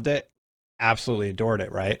who loved it absolutely adored it,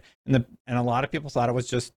 right? And a lot of people thought it was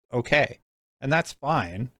just okay. And that's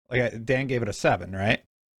fine. Like, Dan gave it a 7, right?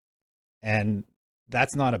 And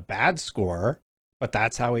that's not a bad score, but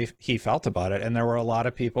that's how he felt about it. And there were a lot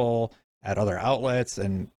of people at other outlets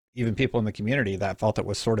and even people in the community that felt it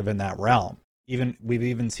was sort of in that realm. We've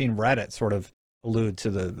even seen Reddit sort of allude to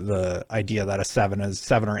the idea that a 7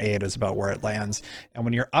 or 8 is about where it lands. And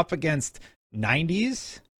when you're up against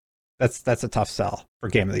 90s, that's a tough sell for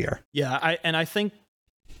Game of the Year. Yeah, I think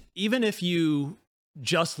even if you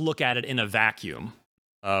just look at it in a vacuum,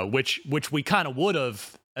 which we kind of would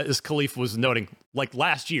have, as Khalif was noting, like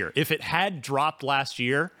last year, if it had dropped last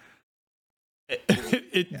year,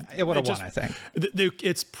 it would have won, I think.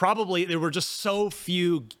 It's probably, there were just so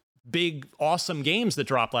few big, awesome games that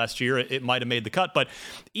dropped last year, it might have made the cut. But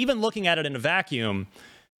even looking at it in a vacuum,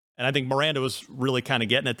 and I think Miranda was really kind of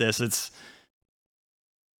getting at this, it's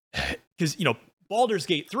because, Baldur's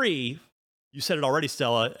Gate 3, you said it already,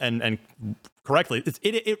 Stella, and correctly,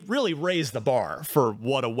 it really raised the bar for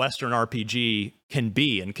what a Western RPG can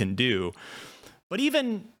be and can do. But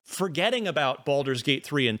even forgetting about Baldur's Gate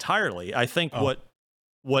 3 entirely, I think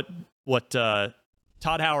what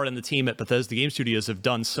Todd Howard and the team at Bethesda Game Studios have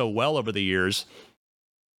done so well over the years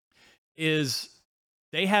is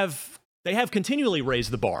they have continually raised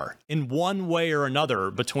the bar in one way or another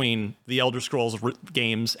between the Elder Scrolls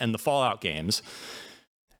games and the Fallout games.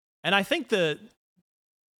 And I think that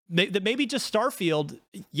maybe just Starfield,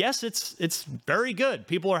 yes, it's very good.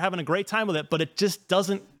 People are having a great time with it, but it just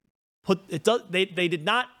doesn't they did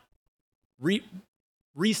not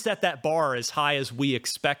reset that bar as high as we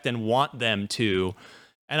expect and want them to.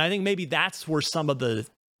 And I think maybe that's where some of the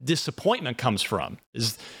disappointment comes from,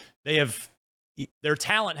 is their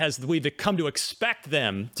talent we've come to expect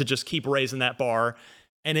them to just keep raising that bar,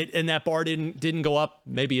 and that bar didn't go up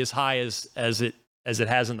maybe as high as it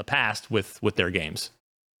has in the past with their games.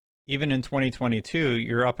 Even in 2022,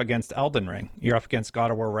 you're up against Elden Ring, you're up against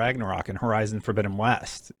God of War Ragnarok and Horizon Forbidden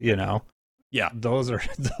West, Yeah. Those are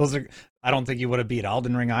I don't think you would have beat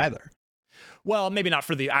Elden Ring either. Well, maybe not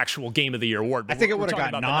for the actual Game of the Year award, but I think it would have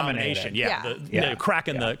got gotten nominated.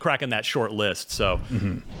 Cracking that short list. So,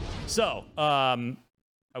 I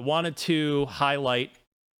wanted to highlight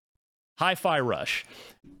Hi-Fi Rush.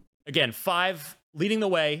 Again, 5 leading the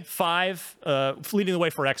way for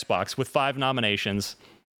Xbox with 5 nominations.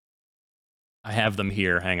 I have them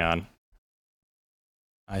here. Hang on.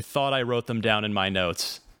 I thought I wrote them down in my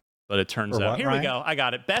notes, but it turns out, here we go. I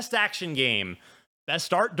got it. Best action game,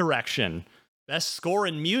 Best Art Direction, Best Score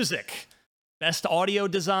and Music, Best Audio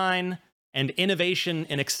Design, and Innovation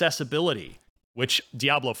in Accessibility, which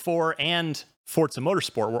Diablo 4 and Forza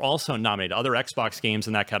Motorsport were also nominated. Other Xbox games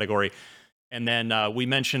in that category. And then we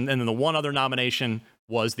mentioned, and then the one other nomination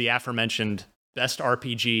was the aforementioned Best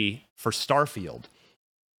RPG for Starfield.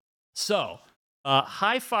 So,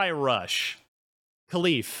 Hi-Fi Rush,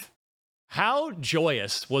 Khalif, how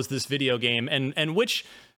joyous was this video game? And which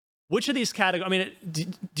of these categories, I mean,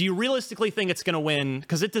 do you realistically think it's going to win?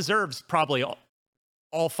 Because it deserves probably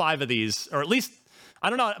all 5 of these, or at least, I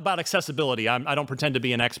don't know about accessibility. I don't pretend to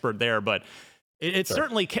be an expert there, but it's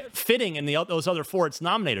certainly fitting in those other 4 it's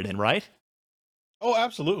nominated in, right? Oh,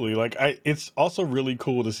 absolutely. Like, it's also really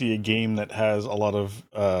cool to see a game that has a lot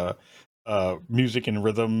of music and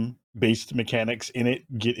rhythm based mechanics in it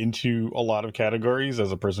get into a lot of categories.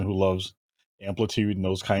 As a person who loves amplitude and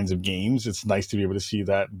those kinds of games, it's nice to be able to see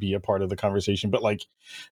that be a part of the conversation. But like,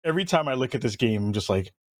 every time I look at this game, I'm just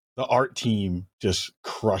like, the art team just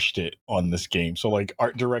crushed it on this game. So like,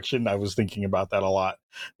 art direction, I was thinking about that a lot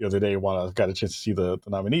the other day when I got a chance to see the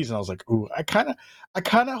nominees, and I was like, ooh, I kind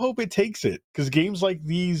of hope it takes it, because games like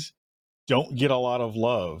these don't get a lot of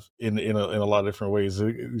love in a lot of different ways.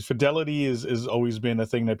 Fidelity is always been a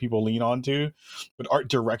thing that people lean on to, but art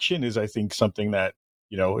direction is, I think, something that,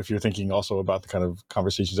 you know, if you're thinking also about the kind of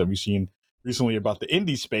conversations that we've seen recently about the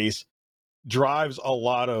indie space, drives a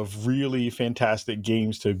lot of really fantastic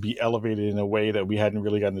games to be elevated in a way that we hadn't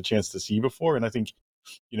really gotten the chance to see before. And I think,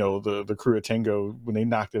 you know, the crew at Tango, when they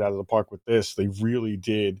knocked it out of the park with this, they really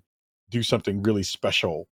did do something really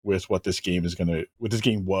special with what this game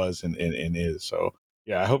was and is. So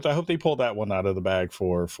yeah, I hope they pull that one out of the bag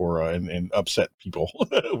for and upset people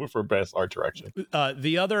for best art direction.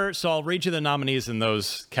 So I'll read you the nominees in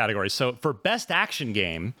those categories. So for best action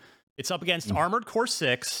game, it's up against Armored Core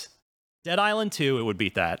 6, Dead Island 2, it would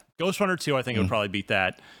beat that. Ghost Runner 2, I think it would probably beat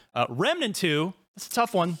that. Remnant 2, that's a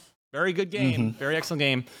tough one. Very good game. Very excellent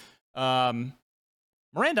game.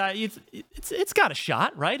 Miranda, it's got a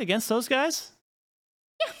shot, right, against those guys?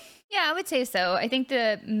 Yeah, I would say so. I think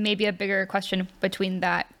maybe a bigger question between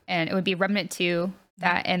that and it would be Remnant 2,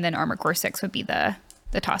 that, and then Armored Core 6 would be the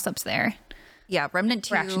toss-ups there. Yeah, Remnant 2.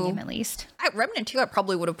 For action game, at least. Remnant 2, I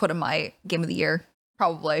probably would have put in my game of the year.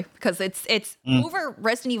 Probably, because it's over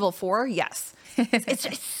Resident Evil 4. Yes. It's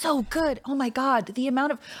just so good. Oh my God.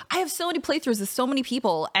 I have so many playthroughs with so many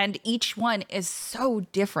people, and each one is so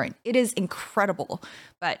different. It is incredible.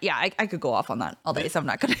 But yeah, I could go off on that all day, so I'm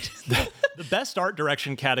not going to. The best art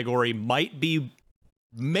direction category might be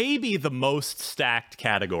maybe the most stacked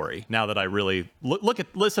category, now that I really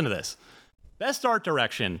listen to this. Best art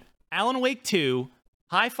direction, Alan Wake 2,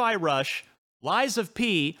 Hi-Fi Rush, Lies of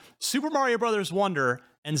P, Super Mario Bros. Wonder,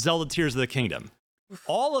 and Zelda Tears of the Kingdom.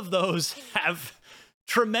 All of those have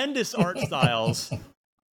tremendous art styles.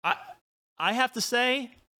 I have to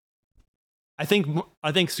say, I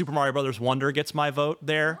think Super Mario Bros. Wonder gets my vote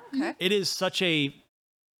there. Okay. It is such a,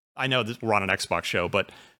 I know that we're on an Xbox show,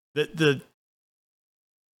 but the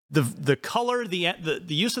color, the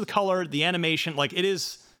use of the color, the animation, like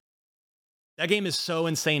that game is so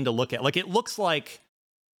insane to look at. Like, it looks like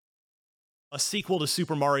a sequel to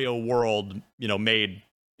Super Mario World, you know, made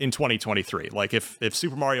in 2023. Like, if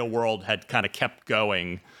Super Mario World had kind of kept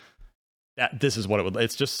going, this is what it would.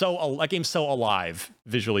 It's just that game's so alive,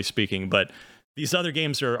 visually speaking. But these other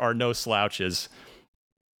games are no slouches.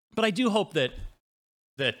 But I do hope that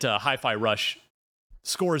Hi-Fi Rush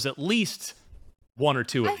scores at least 1 or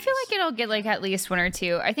 2 of I feel like it'll get like at least 1 or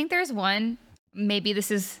 2. I think there's one. Maybe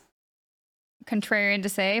this is contrarian to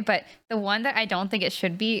say, but the one that I don't think it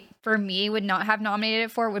should be, for me, would not have nominated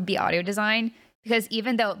it for would be audio design, because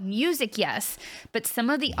even though music, yes, but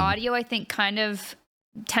some of the audio I think kind of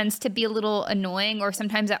tends to be a little annoying or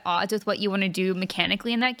sometimes at odds with what you want to do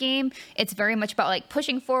mechanically in that game. It's very much about like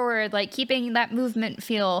pushing forward, like keeping that movement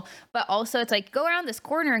feel, but also it's like go around this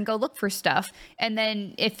corner and go look for stuff, and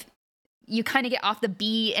then if you kind of get off the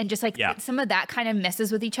beat and just like some of that kind of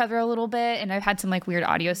messes with each other a little bit. And I've had some like weird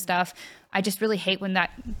audio stuff. I just really hate when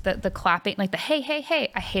the clapping, like the hey, hey, hey,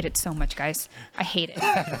 I hate it so much, guys. I hate it.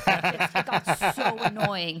 It got so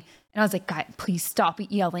annoying. And I was like, God, please stop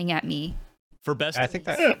yelling at me. For best, I think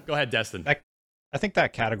that. Go ahead, Destin. I think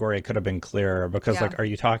that category could have been clearer because, like, are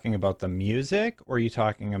you talking about the music or are you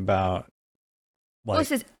talking about like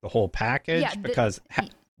the whole package? Yeah, because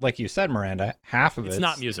like you said, Miranda, half of it's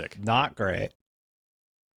not music, not great,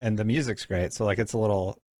 and the music's great. So like, it's a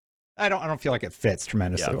little. I don't feel like it fits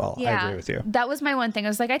tremendously well. Yeah, I agree with you. That was my one thing. I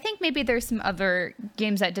was like, I think maybe there's some other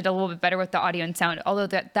games that did a little bit better with the audio and sound. Although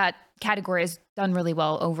that category has done really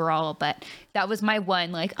well overall, but that was my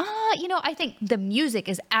one, like, I think the music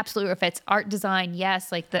is absolutely if it's art design,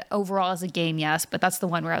 yes, like the overall as a game, yes, but that's the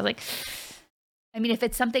one where I was like, I mean, if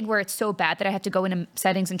it's something where it's so bad that I have to go into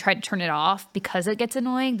settings and try to turn it off because it gets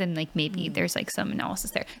annoying, then like maybe there's like some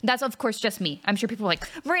analysis there. That's of course just me. I'm sure people are like,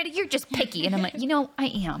 Miranda, you're just picky. And I'm like, I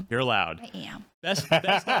am. You're loud. I am. Best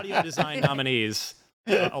audio design nominees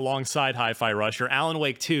alongside Hi-Fi Rush are Alan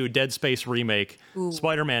Wake 2, Dead Space Remake,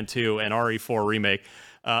 Spider-Man 2, and RE4 Remake.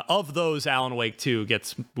 Of those, Alan Wake 2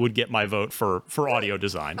 would get my vote for audio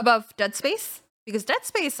design. Above Dead Space? Because Dead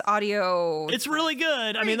Space audio... It's really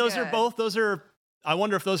good. I mean, those are... I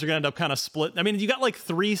wonder if those are going to end up kind of split. I mean, you got like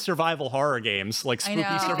 3 survival horror games, like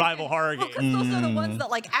spooky survival horror games. Because those are the ones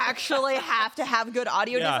that like actually have to have good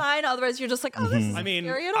audio design. Otherwise, you're just like, oh, this isn't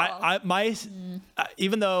scary at all.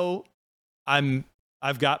 Even though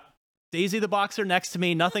I've got Daisy the Boxer next to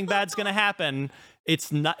me, nothing bad's going to happen.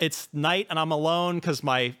 It's night and I'm alone because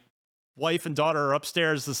my wife and daughter are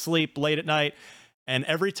upstairs asleep late at night. And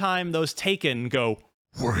every time those Taken go,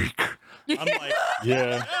 wake, I'm like,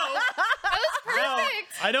 yeah.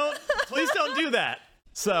 I don't. Please don't do that.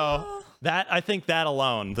 So I think that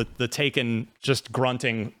alone, the Taken just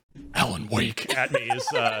grunting Alan Wake at me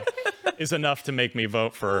is enough to make me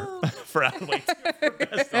vote for Alan Wake for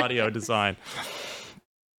best audio design.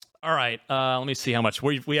 All right, let me see how much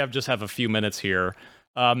we just have a few minutes here.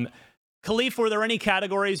 Khalif, were there any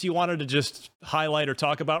categories you wanted to just highlight or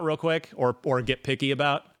talk about real quick, or get picky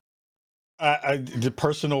about? The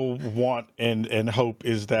personal want and hope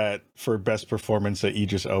is that for best performance that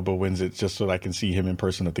Idris Elba wins it, just so that I can see him in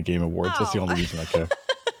person at the Game Awards. That's the only reason I care.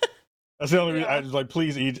 That's the only reason. I was like,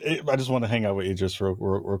 please, I just want to hang out with Idris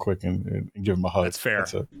real quick and give him a hug. That's fair.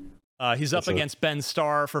 He's up against Ben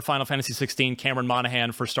Starr for Final Fantasy 16, Cameron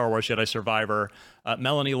Monaghan for Star Wars Jedi Survivor,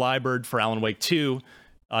 Melanie Liburd for Alan Wake 2,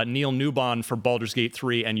 Neil Newbon for Baldur's Gate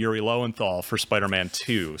 3, and Yuri Lowenthal for Spider-Man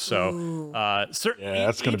 2. So, that's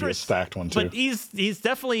going to be a stacked one too. But he's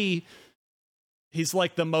definitely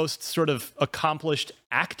like the most sort of accomplished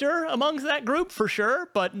actor amongst that group for sure.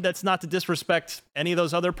 But that's not to disrespect any of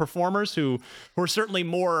those other performers who are certainly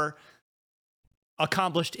more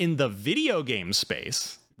accomplished in the video game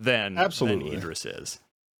space than Idris is.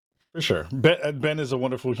 For sure. Ben is a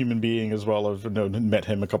wonderful human being as well. I've met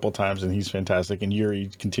him a couple of times and he's fantastic. And Yuri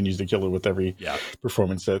continues to kill it with every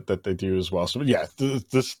performance that they do as well. So yeah,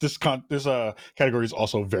 this category is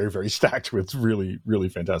also very, very stacked with really, really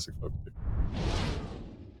fantastic folks.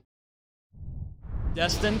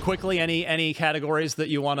 Destin, quickly, any categories that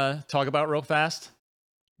you want to talk about real fast?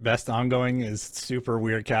 Best ongoing is super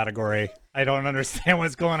weird category. I don't understand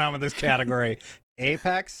what's going on with this category.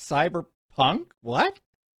 Apex, Cyberpunk, what?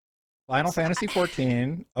 Final Fantasy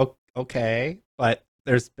 14, okay, but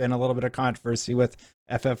there's been a little bit of controversy with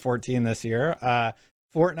FF14 this year.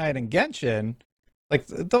 Fortnite and Genshin, like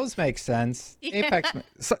those make sense. Apex,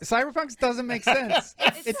 Cyberpunk doesn't make sense.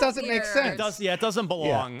 It doesn't make sense. It doesn't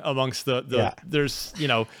belong amongst the there's,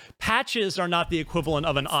 patches are not the equivalent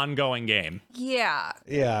of an ongoing game. Yeah.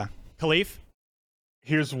 Khalif?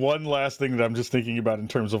 Here's one last thing that I'm just thinking about in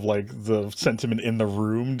terms of like the sentiment in the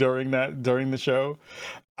room during the show.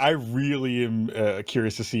 I really am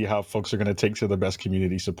curious to see how folks are going to take to the best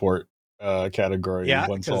community support category.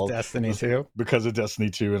 Because Destiny 2. Because of Destiny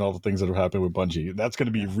 2 and all the things that have happened with Bungie. That's going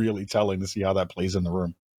to be really telling to see how that plays in the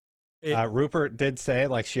room. Rupert did say,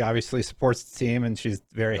 like, she obviously supports the team and she's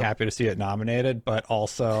very happy to see it nominated, but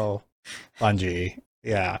also Bungie.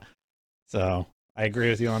 Yeah. So I agree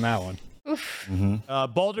with you on that one.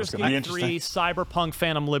 Baldur's Gate 3, Cyberpunk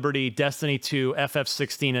Phantom Liberty, Destiny 2,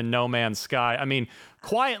 FF16, and No Man's Sky. I mean,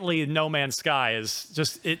 quietly, No Man's Sky is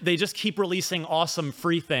just they just keep releasing awesome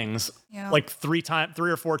free things like 3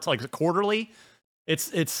 or 4 like quarterly.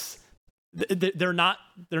 They're not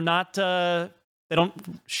they don't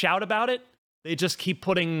shout about it. They just keep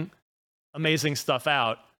putting amazing stuff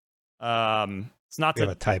out. It's not we have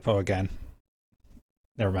a typo again.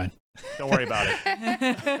 Never mind. Don't worry about it.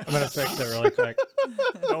 I'm going to fix it really quick.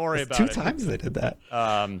 Don't worry about it. 2 times they did that.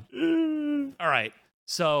 All right.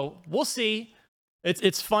 So we'll see.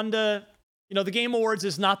 It's fun to, the Game Awards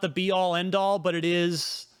is not the be all end all, but it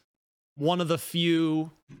is one of the few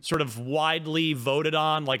sort of widely voted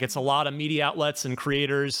on. Like it's a lot of media outlets and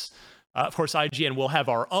creators. Of course, IGN will have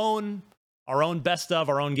our own best of,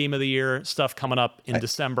 our own Game of the Year stuff coming up in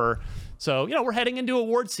December. So, we're heading into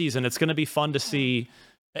award season. It's going to be fun to see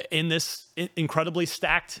in this incredibly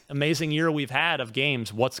stacked, amazing year we've had of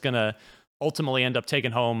games, what's going to ultimately end up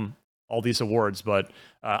taking home all these awards. But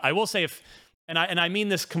I will say, and I mean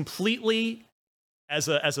this completely as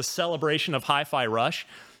a celebration of Hi-Fi Rush,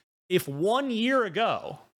 if 1 year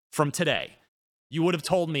ago from today, you would have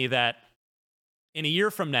told me that in a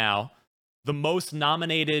year from now, the most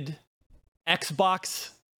nominated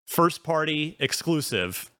Xbox first-party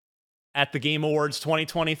exclusive at the Game Awards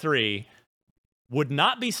 2023 would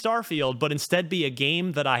not be Starfield, but instead be a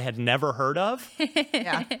game that I had never heard of.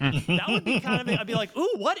 Yeah. That would be kind of, I'd be like,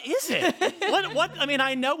 ooh, what is it? What? I mean,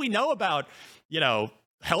 we know about,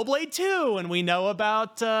 Hellblade 2, and we know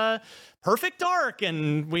about Perfect Dark,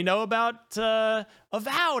 and we know about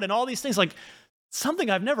Avowed, and all these things. Like, something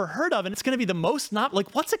I've never heard of, and it's going to be the most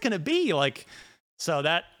what's it going to be? Like, so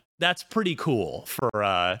that's pretty cool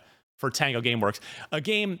for Tango Gameworks. A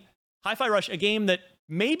game, Hi-Fi Rush, a game that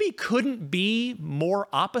maybe couldn't be more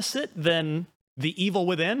opposite than The Evil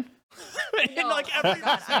Within. In like every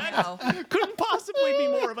aspect, couldn't possibly be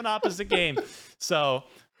more of an opposite game. So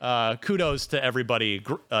kudos to everybody.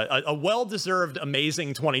 A well-deserved,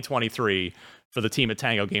 amazing 2023 for the team at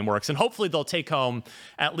Tango Gameworks. And hopefully they'll take home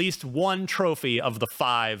at least one trophy of the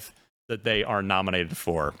 5 that they are nominated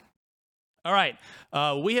for. All right.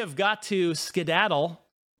 We have got to skedaddle.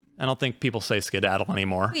 I don't think people say skedaddle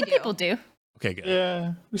anymore. People do. Okay, good.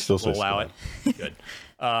 Yeah, we still we'll allow it. Good.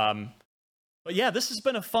 But yeah, this has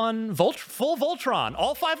been a fun full Voltron.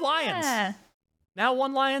 All 5 lions. Yeah. Now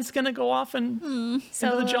one lion's gonna go off and into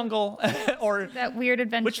the jungle, or that weird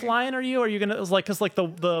adventure. Which lion are you? Are you gonna because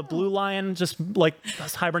the blue lion just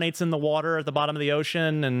hibernates in the water at the bottom of the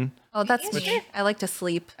ocean and that's me. I like to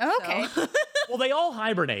sleep. Oh, okay. So. Well, they all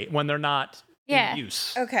hibernate when they're not in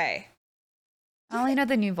use. Okay. I only know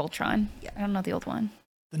the new Voltron. I don't know the old one.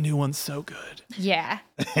 The new one's so good. Yeah.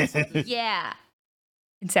 Yeah.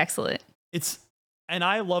 It's excellent. And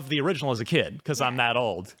I loved the original as a kid because I'm that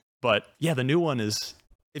old. But yeah, the new one is,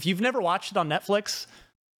 if you've never watched it on Netflix,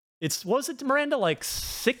 was it Miranda, like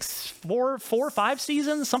 4 or 5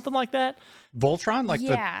 seasons, something like that? Voltron, like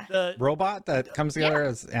the robot that comes together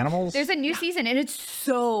as animals? There's a new season and it's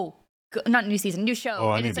so good. Not new season, new show.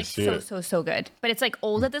 Oh, and it's like so good. But it's like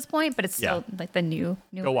old at this point, but it's still like the new.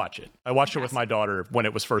 Go watch it. I watched it with my daughter when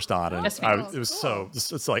it was first on, and it was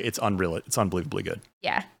it's unreal. It's unbelievably good.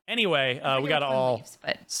 Yeah. Anyway, we got to all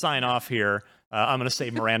sign off here. I'm going to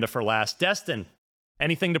save Miranda for last. Destin,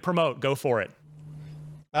 anything to promote? Go for it.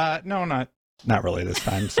 No, not really this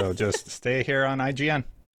time. So just stay here on IGN.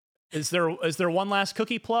 Is there one last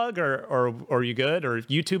cookie plug, or are you good? Or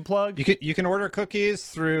YouTube plug? You can order cookies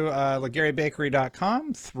through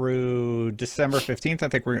LeGaryBakery.com through December 15th. I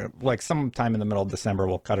think we're like sometime in the middle of December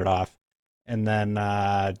we'll cut it off, and then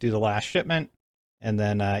do the last shipment, and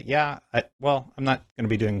then I'm not going to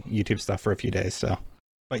be doing YouTube stuff for a few days, so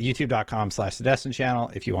but YouTube.com/The Destin Channel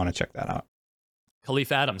if you want to check that out.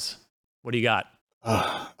 Khalif Adams, what do you got?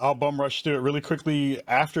 I'll bum rush through it really quickly.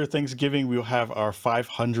 After Thanksgiving, we'll have our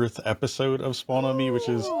 500th episode of Spawn on Me, which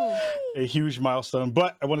is a huge milestone.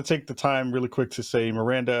 But I want to take the time really quick to say,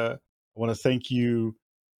 Miranda, I want to thank you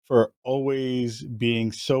for always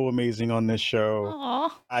being so amazing on this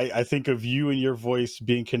show. I think of you and your voice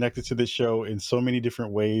being connected to this show in so many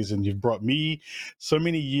different ways, and you've brought me so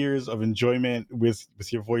many years of enjoyment with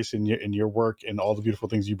your voice and your work and all the beautiful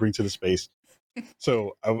things you bring to the space.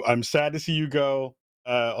 So I'm sad to see you go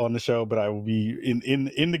on the show, but I will be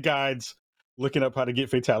in the guides looking up how to get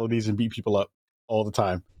fatalities and beat people up all the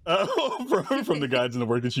time from the guides and the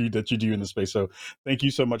work that you do in the space. So thank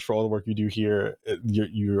you so much for all the work you do here.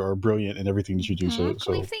 You are brilliant in everything that you do. So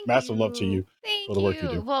massive love to you for the work you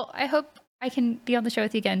do. Well, I hope I can be on the show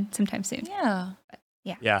with you again sometime soon. Yeah. But,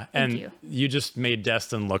 yeah. Yeah. And you just made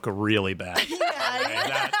Destin look really bad. I'm just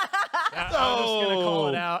going to call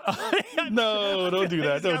it out. No, don't do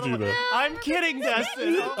that. Don't do that. I'm kidding,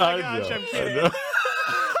 Destin. Oh my gosh, I'm kidding.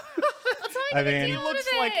 I mean, he looks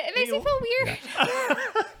like it makes me feel weird. Yeah.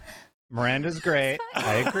 Miranda's great.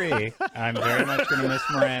 I agree. I'm very much going to miss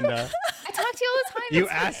Miranda. I talk to you all the time. You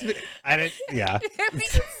asked me. I didn't. Yeah.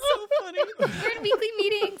 It's so funny. We're in weekly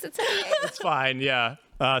meetings. It's okay. It's fine. Yeah.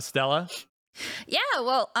 Stella? Yeah,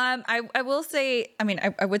 well, I will say,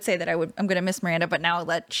 I would say that I'm going to miss Miranda, but now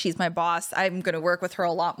that she's my boss, I'm going to work with her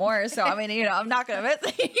a lot more. So, I'm not going to miss,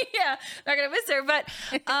 not going to miss her. But,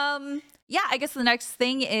 I guess the next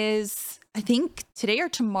thing is, I think today or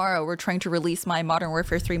tomorrow, we're trying to release my Modern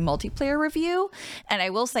Warfare 3 multiplayer review. And I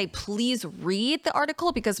will say, please read the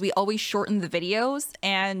article because we always shorten the videos.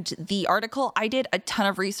 And the article, I did a ton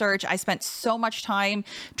of research. I spent so much time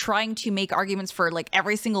trying to make arguments for like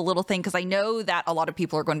every single little thing because I know that a lot of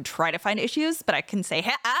people are going to try to find issues, but I can say,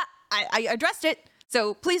 hey, I addressed it.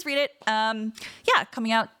 So please read it.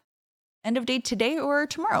 Coming out end of day today or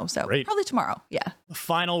tomorrow. So probably tomorrow. Yeah.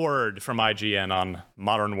 Final word from IGN on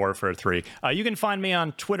Modern Warfare 3. You can find me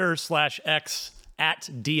on Twitter /X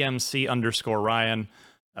 @DMC_Ryan.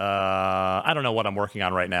 I don't know what I'm working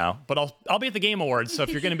on right now, but I'll be at the Game Awards. So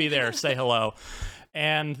if you're going to be there, say hello.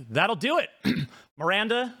 And that'll do it.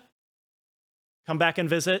 Miranda, come back and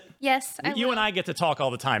visit. Yes, I You will. and I get to talk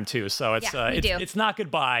all the time too, so it's we do. it's not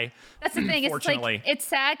goodbye. That's the thing. It's like it's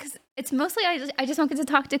sad because it's mostly I just don't get to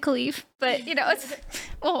talk to Khalif, but it's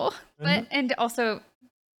but and also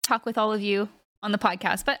talk with all of you on the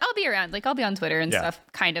podcast. But I'll be around. Like I'll be on Twitter and stuff.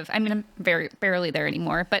 Kind of. I mean, I'm very barely there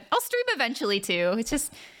anymore, but I'll stream eventually too. It's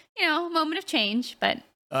just a moment of change, but.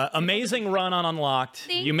 Amazing run on Unlocked.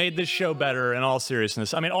 You made this show better in all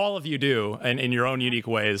seriousness. I mean, all of you do in your own unique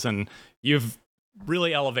ways, and you've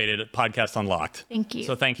really elevated Podcast Unlocked. Thank you.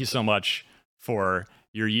 So thank you so much for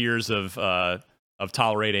your years of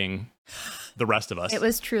tolerating the rest of us. It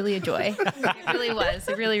was truly a joy. It really was.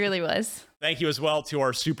 It really, really was. Thank you as well to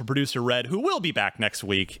our super producer, Red, who will be back next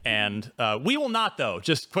week. And we will not, though.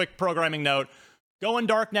 Just quick programming note. Going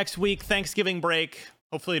dark next week, Thanksgiving break.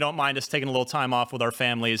 Hopefully you don't mind us taking a little time off with our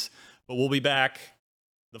families, but we'll be back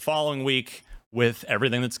the following week with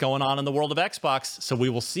everything that's going on in the world of Xbox. So we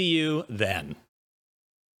will see you then.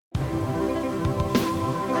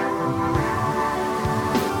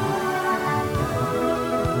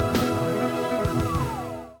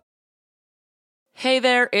 Hey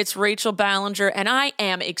there, it's Rachel Ballinger, and I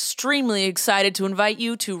am extremely excited to invite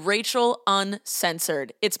you to Rachel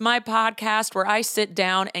Uncensored. It's my podcast where I sit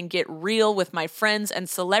down and get real with my friends and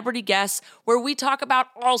celebrity guests, where we talk about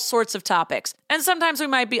all sorts of topics. And sometimes we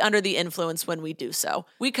might be under the influence when we do so.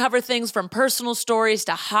 We cover things from personal stories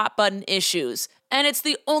to hot button issues. And it's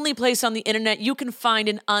the only place on the internet you can find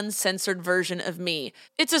an uncensored version of me.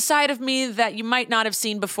 It's a side of me that you might not have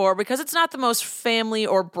seen before because it's not the most family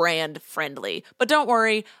or brand friendly. But don't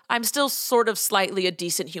worry, I'm still sort of slightly a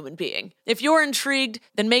decent human being. If you're intrigued,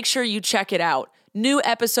 then make sure you check it out. New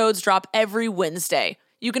episodes drop every Wednesday.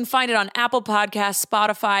 You can find it on Apple Podcasts,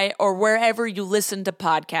 Spotify, or wherever you listen to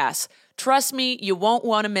podcasts. Trust me, you won't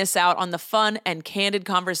want to miss out on the fun and candid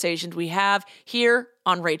conversations we have here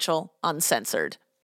on Rachel Uncensored.